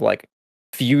systems of like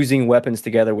fusing weapons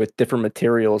together with different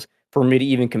materials for me to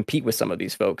even compete with some of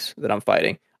these folks that I'm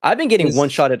fighting. I've been getting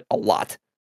one-shotted a lot.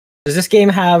 Does this game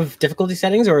have difficulty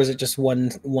settings, or is it just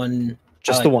one?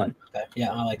 Just the one. Okay.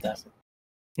 Yeah, I like that.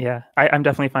 Yeah, I'm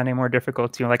definitely finding it more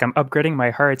difficult too. Like I'm upgrading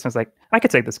my hearts, and I was like, I could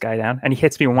take this guy down, and he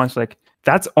hits me once. Like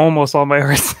that's almost all my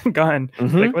hearts gone.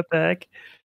 Mm-hmm. Like what the heck?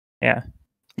 Yeah,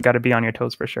 you got to be on your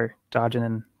toes for sure, dodging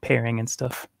and parrying and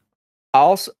stuff.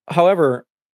 Also, however,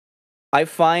 I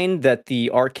find that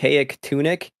the archaic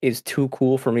tunic is too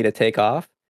cool for me to take off.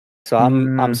 So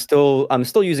I'm still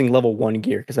using level 1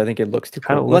 gear because I think it looks too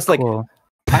cool. Unless like cool.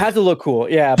 I have to look cool,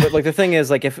 yeah. But like the thing is,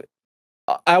 like if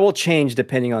I will change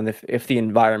depending on if the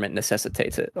environment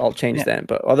necessitates it, I'll change then.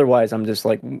 But otherwise, I'm just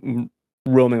like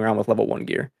roaming around with level 1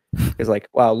 gear. Because like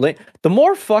wow, the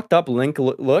more fucked up Link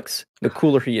looks, the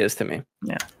cooler he is to me.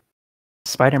 Yeah,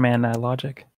 Spider-Man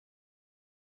logic.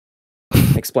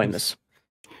 Explain this.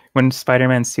 When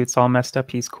Spider-Man's suit's all messed up,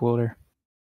 he's cooler.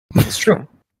 That's true.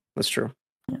 That's true.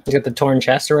 You got the torn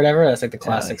chest or whatever. That's like the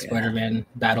classic Spider-Man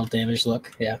battle damage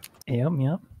look. Yeah.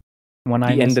 Yep.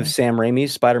 The end of Sam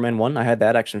Raimi's Spider-Man 1. I had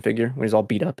that action figure when he's all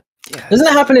beat up. Yeah. Doesn't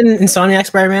that happen in Insomniac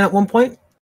Spider-Man at one point?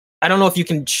 I don't know if you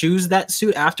can choose that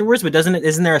suit afterwards, but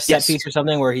isn't there a set piece or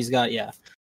something where he's got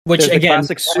Which again,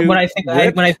 when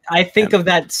I think of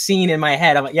that scene in my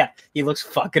head, I'm like, yeah, he looks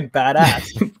fucking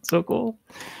badass. So cool.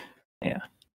 Yeah.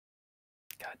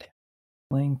 Goddamn.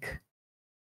 Link.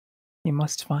 You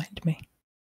must find me.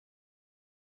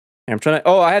 I'm trying to.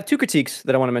 Oh, I have 2 critiques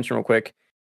that I want to mention real quick.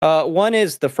 One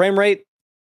is the frame rate.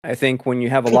 I think when you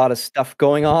have a lot of stuff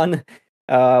going on,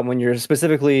 when you're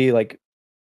specifically like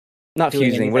not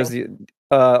fusing, what is the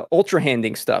ultra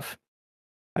handing stuff?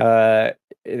 I'll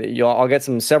get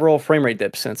several frame rate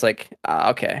dips, and it's like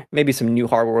okay, maybe some new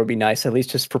hardware would be nice, at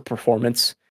least just for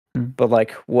performance. But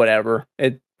like whatever,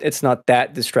 it's not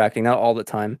that distracting, not all the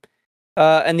time.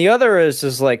 And the other is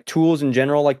just like tools in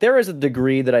general. Like there is a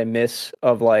degree that I miss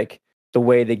of like the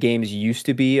way the games used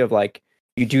to be, of like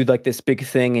you do like this big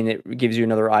thing and it gives you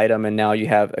another item, and now you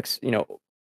have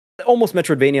almost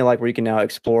Metroidvania like where you can now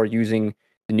explore using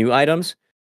the new items.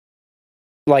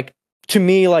 Like to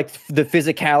me, like the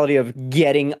physicality of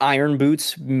getting iron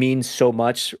boots means so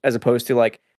much as opposed to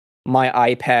like my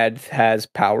iPad has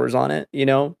powers on it,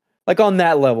 like on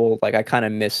that level, like I kind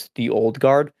of miss the old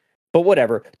guard. But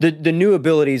whatever, the new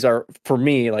abilities are for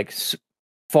me like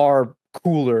far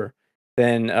cooler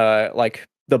than like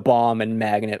the bomb and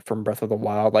magnet from Breath of the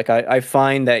Wild. Like I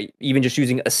find that even just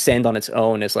using Ascend on its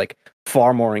own is like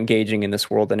far more engaging in this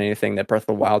world than anything that Breath of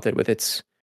the Wild did with its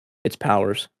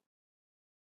powers.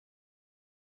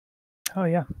 Oh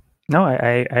yeah, no,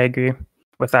 I agree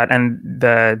with that. And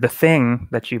the thing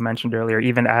that you mentioned earlier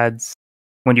even adds,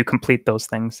 when you complete those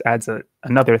things, adds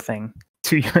another thing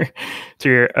to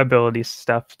your ability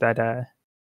stuff that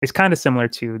is kind of similar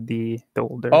to the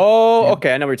older. Oh,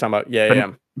 okay, I know what you're talking about.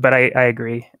 Yeah. But I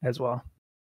agree as well.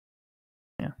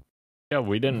 Yeah,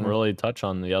 we didn't really touch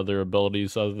on the other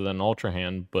abilities other than Ultra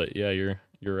Hand, but yeah, you're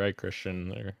right,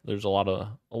 Christian. There's a lot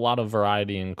of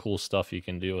variety and cool stuff you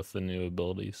can do with the new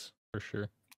abilities for sure.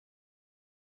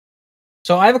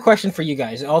 So I have a question for you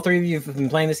guys. All 3 of you have been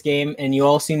playing this game, and you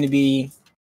all seem to be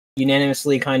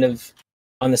unanimously kind of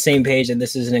on the same page that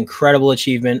this is an incredible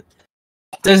achievement.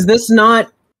 Does this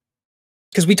not?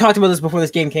 Because we talked about this before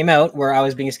this game came out, where I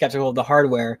was being skeptical of the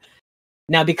hardware.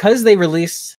 Now, because they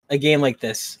released a game like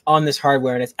this on this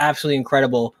hardware and it's absolutely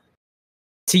incredible,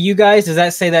 to you guys, does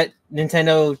that say that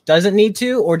Nintendo doesn't need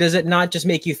to, or does it not just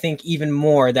make you think even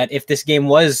more that if this game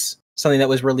was something that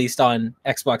was released on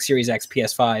Xbox Series X,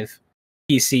 PS5,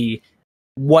 PC,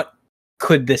 what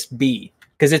could this be?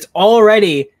 Because it's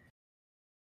already,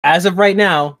 as of right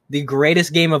now, the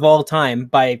greatest game of all time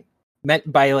by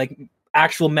like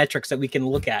actual metrics that we can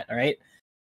look at, all right?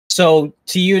 So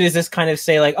to you, does this kind of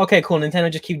say like, okay, cool,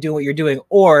 Nintendo, just keep doing what you're doing?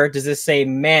 Or does this say,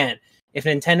 man, if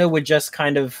Nintendo would just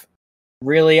kind of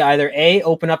really either A,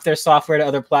 open up their software to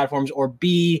other platforms, or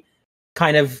B,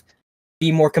 kind of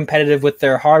be more competitive with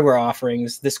their hardware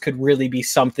offerings, this could really be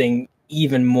something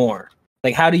even more?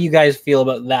 Like, how do you guys feel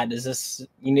about that? Does this,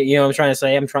 you know what I'm trying to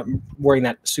say? I'm wording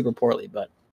that super poorly, but.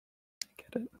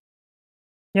 Get it.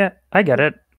 Yeah, I get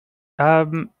it.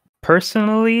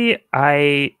 Personally,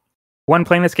 when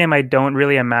playing this game, I don't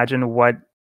really imagine what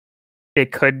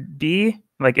it could be.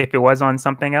 Like, if it was on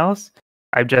something else,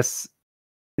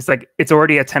 it's like, it's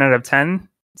already a 10 out of 10.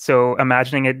 So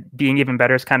imagining it being even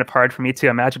better is kind of hard for me to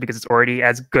imagine because it's already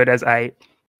as good as I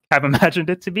have imagined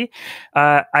it to be.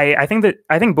 I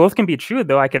think both can be true,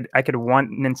 though. I could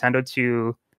want Nintendo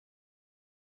to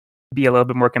be a little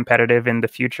bit more competitive in the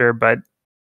future, but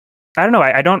I don't know.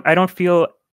 I don't feel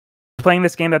playing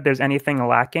this game that there's anything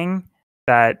lacking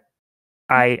that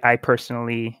I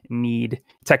personally need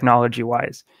technology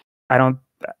wise. I don't.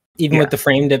 Even with the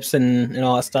frame dips and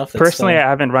all that stuff? Personally, I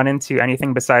haven't run into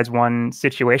anything besides one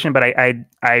situation, but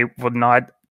I would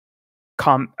not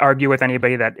argue with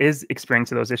anybody that is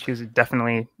experiencing those issues.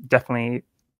 Definitely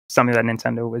something that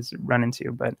Nintendo was run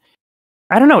into. But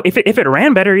I don't know if it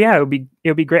ran better. Yeah, it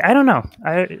would be great. I don't know.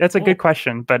 That's a good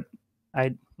question, but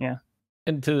yeah.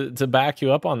 And to back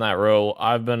you up on that, Ro,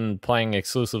 I've been playing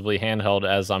exclusively handheld,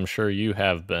 as I'm sure you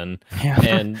have been. Yeah.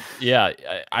 And yeah,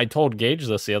 I told Gage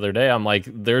this the other day. I'm like,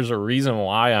 there's a reason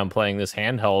why I'm playing this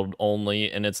handheld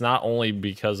only, and it's not only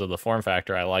because of the form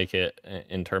factor. I like it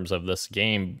in terms of this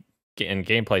game and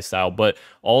gameplay style, but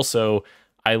also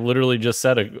I literally just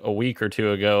said a week or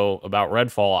two ago about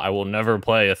Redfall, I will never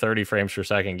play a 30 frames per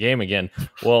second game again.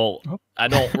 Well, I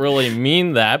don't really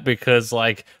mean that, because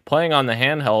like playing on the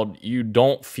handheld, you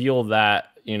don't feel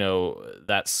that,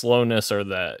 that slowness or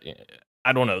that,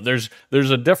 I don't know. There's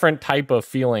a different type of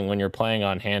feeling when you're playing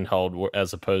on handheld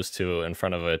as opposed to in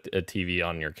front of a TV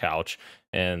on your couch.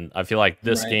 And I feel like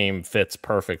this game fits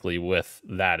perfectly with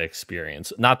that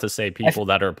experience. Not to say people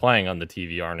that are playing on the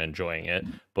TV aren't enjoying it,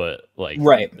 but like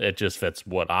it just fits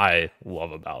what I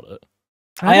love about it.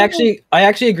 I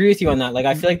actually agree with you on that. Like,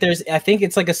 I feel like I think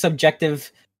it's like a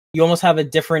subjective, you almost have a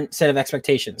different set of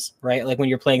expectations, right? Like when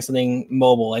you're playing something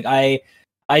mobile. Like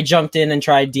I jumped in and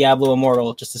tried Diablo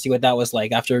Immortal just to see what that was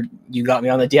like after you got me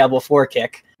on the Diablo 4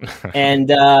 kick. And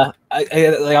I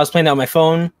was playing that on my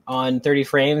phone on 30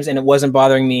 frames, and it wasn't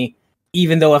bothering me,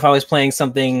 even though if I was playing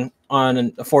something on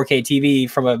a 4K TV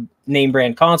from a name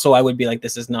brand console, I would be like,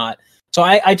 this is not. So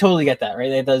I totally get that,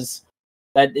 right?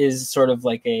 That is sort of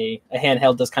like a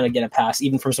handheld does kind of get a pass,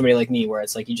 even from somebody like me, where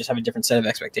it's like you just have a different set of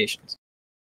expectations.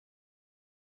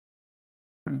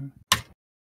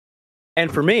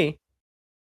 And for me,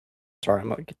 sorry,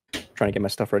 I'm trying to get my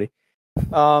stuff ready.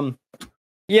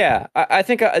 Yeah, I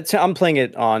think I'm playing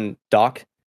it on dock.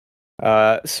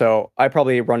 So I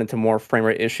probably run into more frame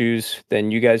rate issues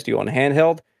than you guys do on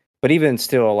handheld. But even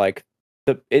still, like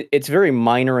it's very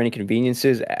minor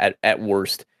inconveniences at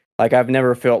worst. Like I've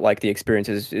never felt like the experience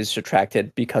is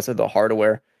subtracted because of the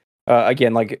hardware.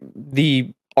 Again, like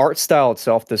the art style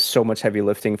itself does so much heavy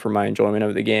lifting for my enjoyment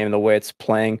of the game, the way it's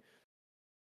playing.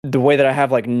 The way that I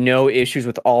have like no issues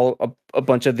with a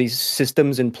bunch of these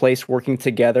systems in place working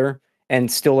together, and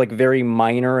still like very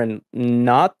minor and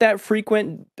not that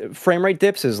frequent frame rate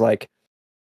dips is like,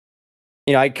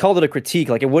 I called it a critique.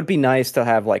 Like it would be nice to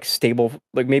have like stable,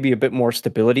 like maybe a bit more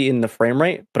stability in the frame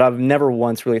rate, but I've never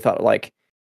once really thought like,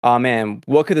 oh man,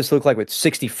 what could this look like with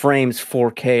 60 frames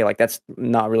 4K? Like that's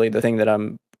not really the thing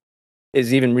that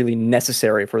is even really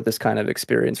necessary for this kind of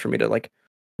experience for me to like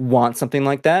want something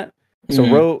like that.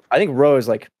 So I think Ro is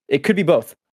like, it could be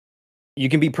both. You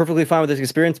can be perfectly fine with this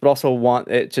experience, but also want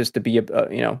it just to be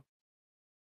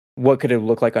what could it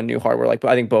look like on new hardware? Like,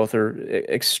 I think both are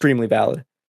extremely valid.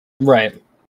 Right.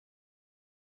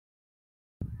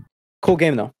 Cool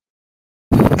game though.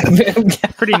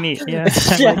 Pretty neat. Yeah.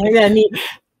 Yeah, neat.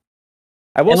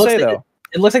 I will say though,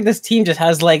 it looks like this team just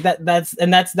has like that.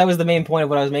 That was the main point of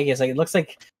what I was making. It's like it looks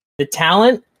like the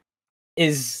talent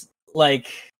is like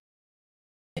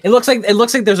it looks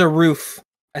like there's a roof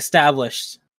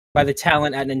established by the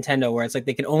talent at Nintendo where it's like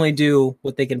they can only do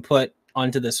what they can put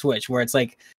onto the Switch. Where it's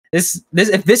like this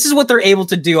if this is what they're able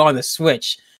to do on the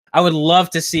Switch, I would love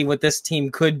to see what this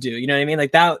team could do. You know what I mean?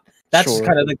 Like that's Sure.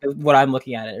 kind of like what I'm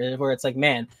looking at it, where it's like,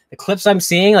 man, the clips I'm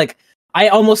seeing, like I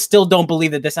almost still don't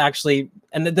believe that this actually,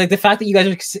 and the fact that you guys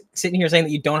are sitting here saying that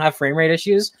you don't have frame rate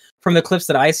issues from the clips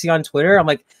that I see on Twitter, I'm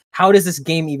like, how does this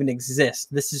game even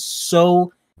exist? This is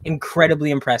so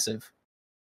incredibly impressive.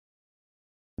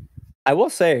 I will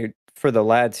say for the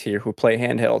lads here who play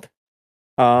handheld,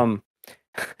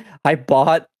 I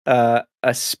bought a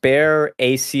spare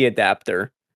AC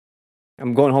adapter.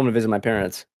 I'm going home to visit my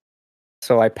parents.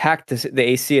 So I packed the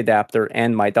AC adapter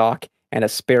and my dock and a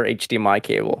spare HDMI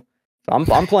cable. So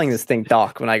I'm playing this thing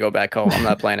dock when I go back home. I'm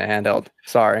not playing a handheld.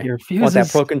 Sorry. Your I want that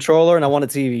fuses. Pro controller and I want a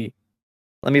TV.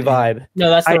 Let me vibe. No,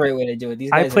 that's the I- right way to do it.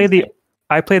 These I guys played are-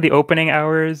 I played the opening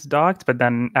hours docked, but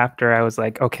then after I was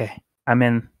like, okay, I'm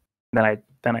in. Then I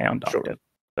undocked Sure. it.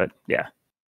 But yeah,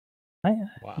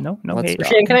 Wow. no Let's hate. go.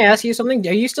 Shane, can I ask you something?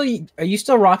 Are you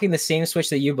still rocking the same Switch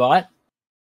that you bought?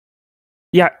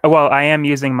 Yeah, well, I am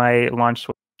using my launch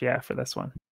Switch. Yeah, for this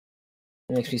one.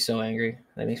 That makes me so angry.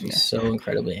 That makes me Yeah. so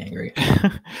incredibly angry.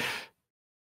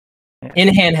 In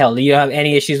handheld, do you have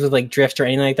any issues with like drift or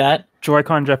anything like that?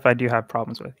 Joy-Con drift, I do have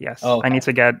problems with. Yes, Oh, I need okay.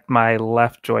 to get my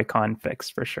left Joy-Con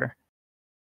fixed for sure.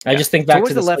 I Yeah. just think So back where's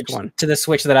to the the left Switch, one? to the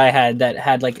Switch that I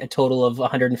had like a total of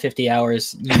 150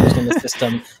 hours used in the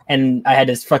system, and I had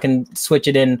to fucking switch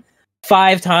it in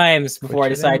 5 times before I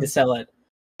Switch it decided in. to sell it.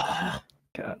 Ah,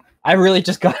 God. I really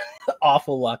just got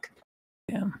awful luck.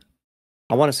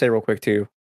 I want to say real quick too.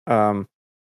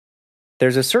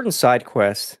 There's a certain side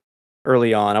quest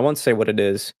early on. I won't say what it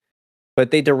is,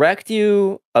 but they direct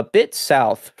you a bit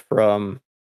south from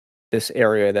this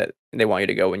area that they want you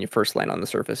to go when you first land on the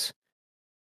surface.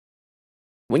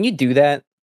 When you do that,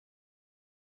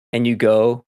 and you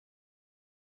go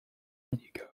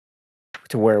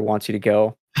to where it wants you to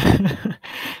go,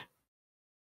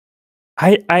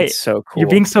 it's so cool. You're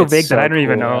being so It's vague that I don't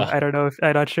even cool, know. yeah. I don't know if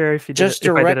I'm not sure if you did Just it,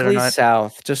 if I did it or directly not.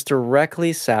 south. Just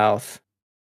directly south.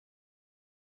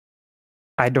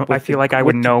 I don't. I with feel the- like I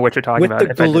would with know what you're talking With about.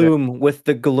 the if I did it. gloom. With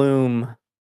the gloom.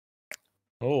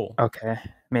 Oh, Okay,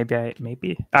 maybe I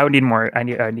would need more. I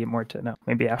need more to know.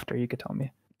 Maybe after you could tell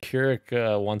me.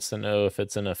 Keurig wants to know if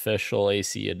it's an official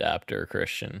AC adapter,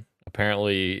 Christian.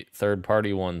 Apparently,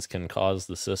 third-party ones can cause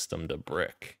the system to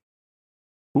brick.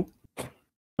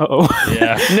 Oh.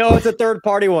 Yeah. No, it's a third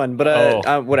party one, but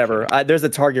Oh. whatever. There's a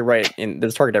Target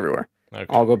there's Target everywhere. Okay.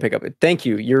 I'll go pick up it. Thank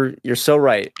you. You're so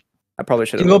right. I probably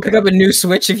should You have go pick up a new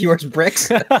Switch if yours bricks.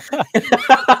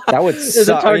 That would There's a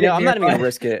suck. Target I'm not even nearby. gonna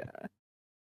risk it.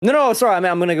 No, sorry. I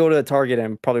mean, I'm gonna go to the Target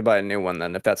and probably buy a new one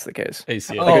then, if that's the case.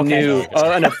 AC Oh, Like a okay. new,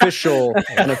 an official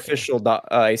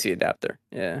AC adapter.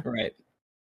 Yeah. Right.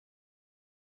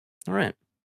 All right.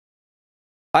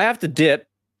 I have to dip.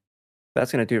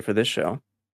 That's gonna do it for this show.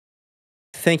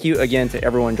 Thank you again to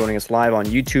everyone joining us live on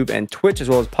YouTube and Twitch, as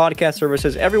well as podcast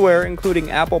services everywhere, including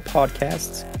Apple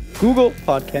Podcasts, Google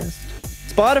Podcasts,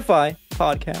 Spotify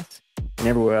Podcasts, and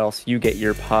everywhere else you get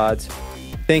your pods.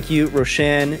 Thank you,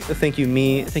 Roshan. Thank you,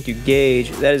 me. Thank you, Gage.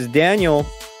 That is Daniel.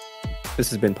 This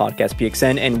has been Podcast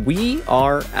PXN, and we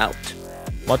are out.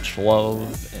 Much love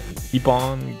and keep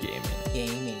on gaming.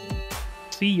 Gaming.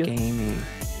 See you. Gaming.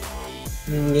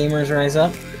 Gamers rise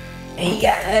up.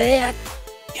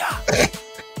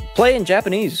 Play in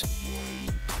Japanese.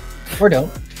 Or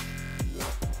don't.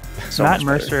 So Matt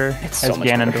much better. Mercer It's as so much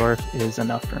better. Ganondorf is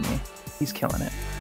enough for me. He's killing it.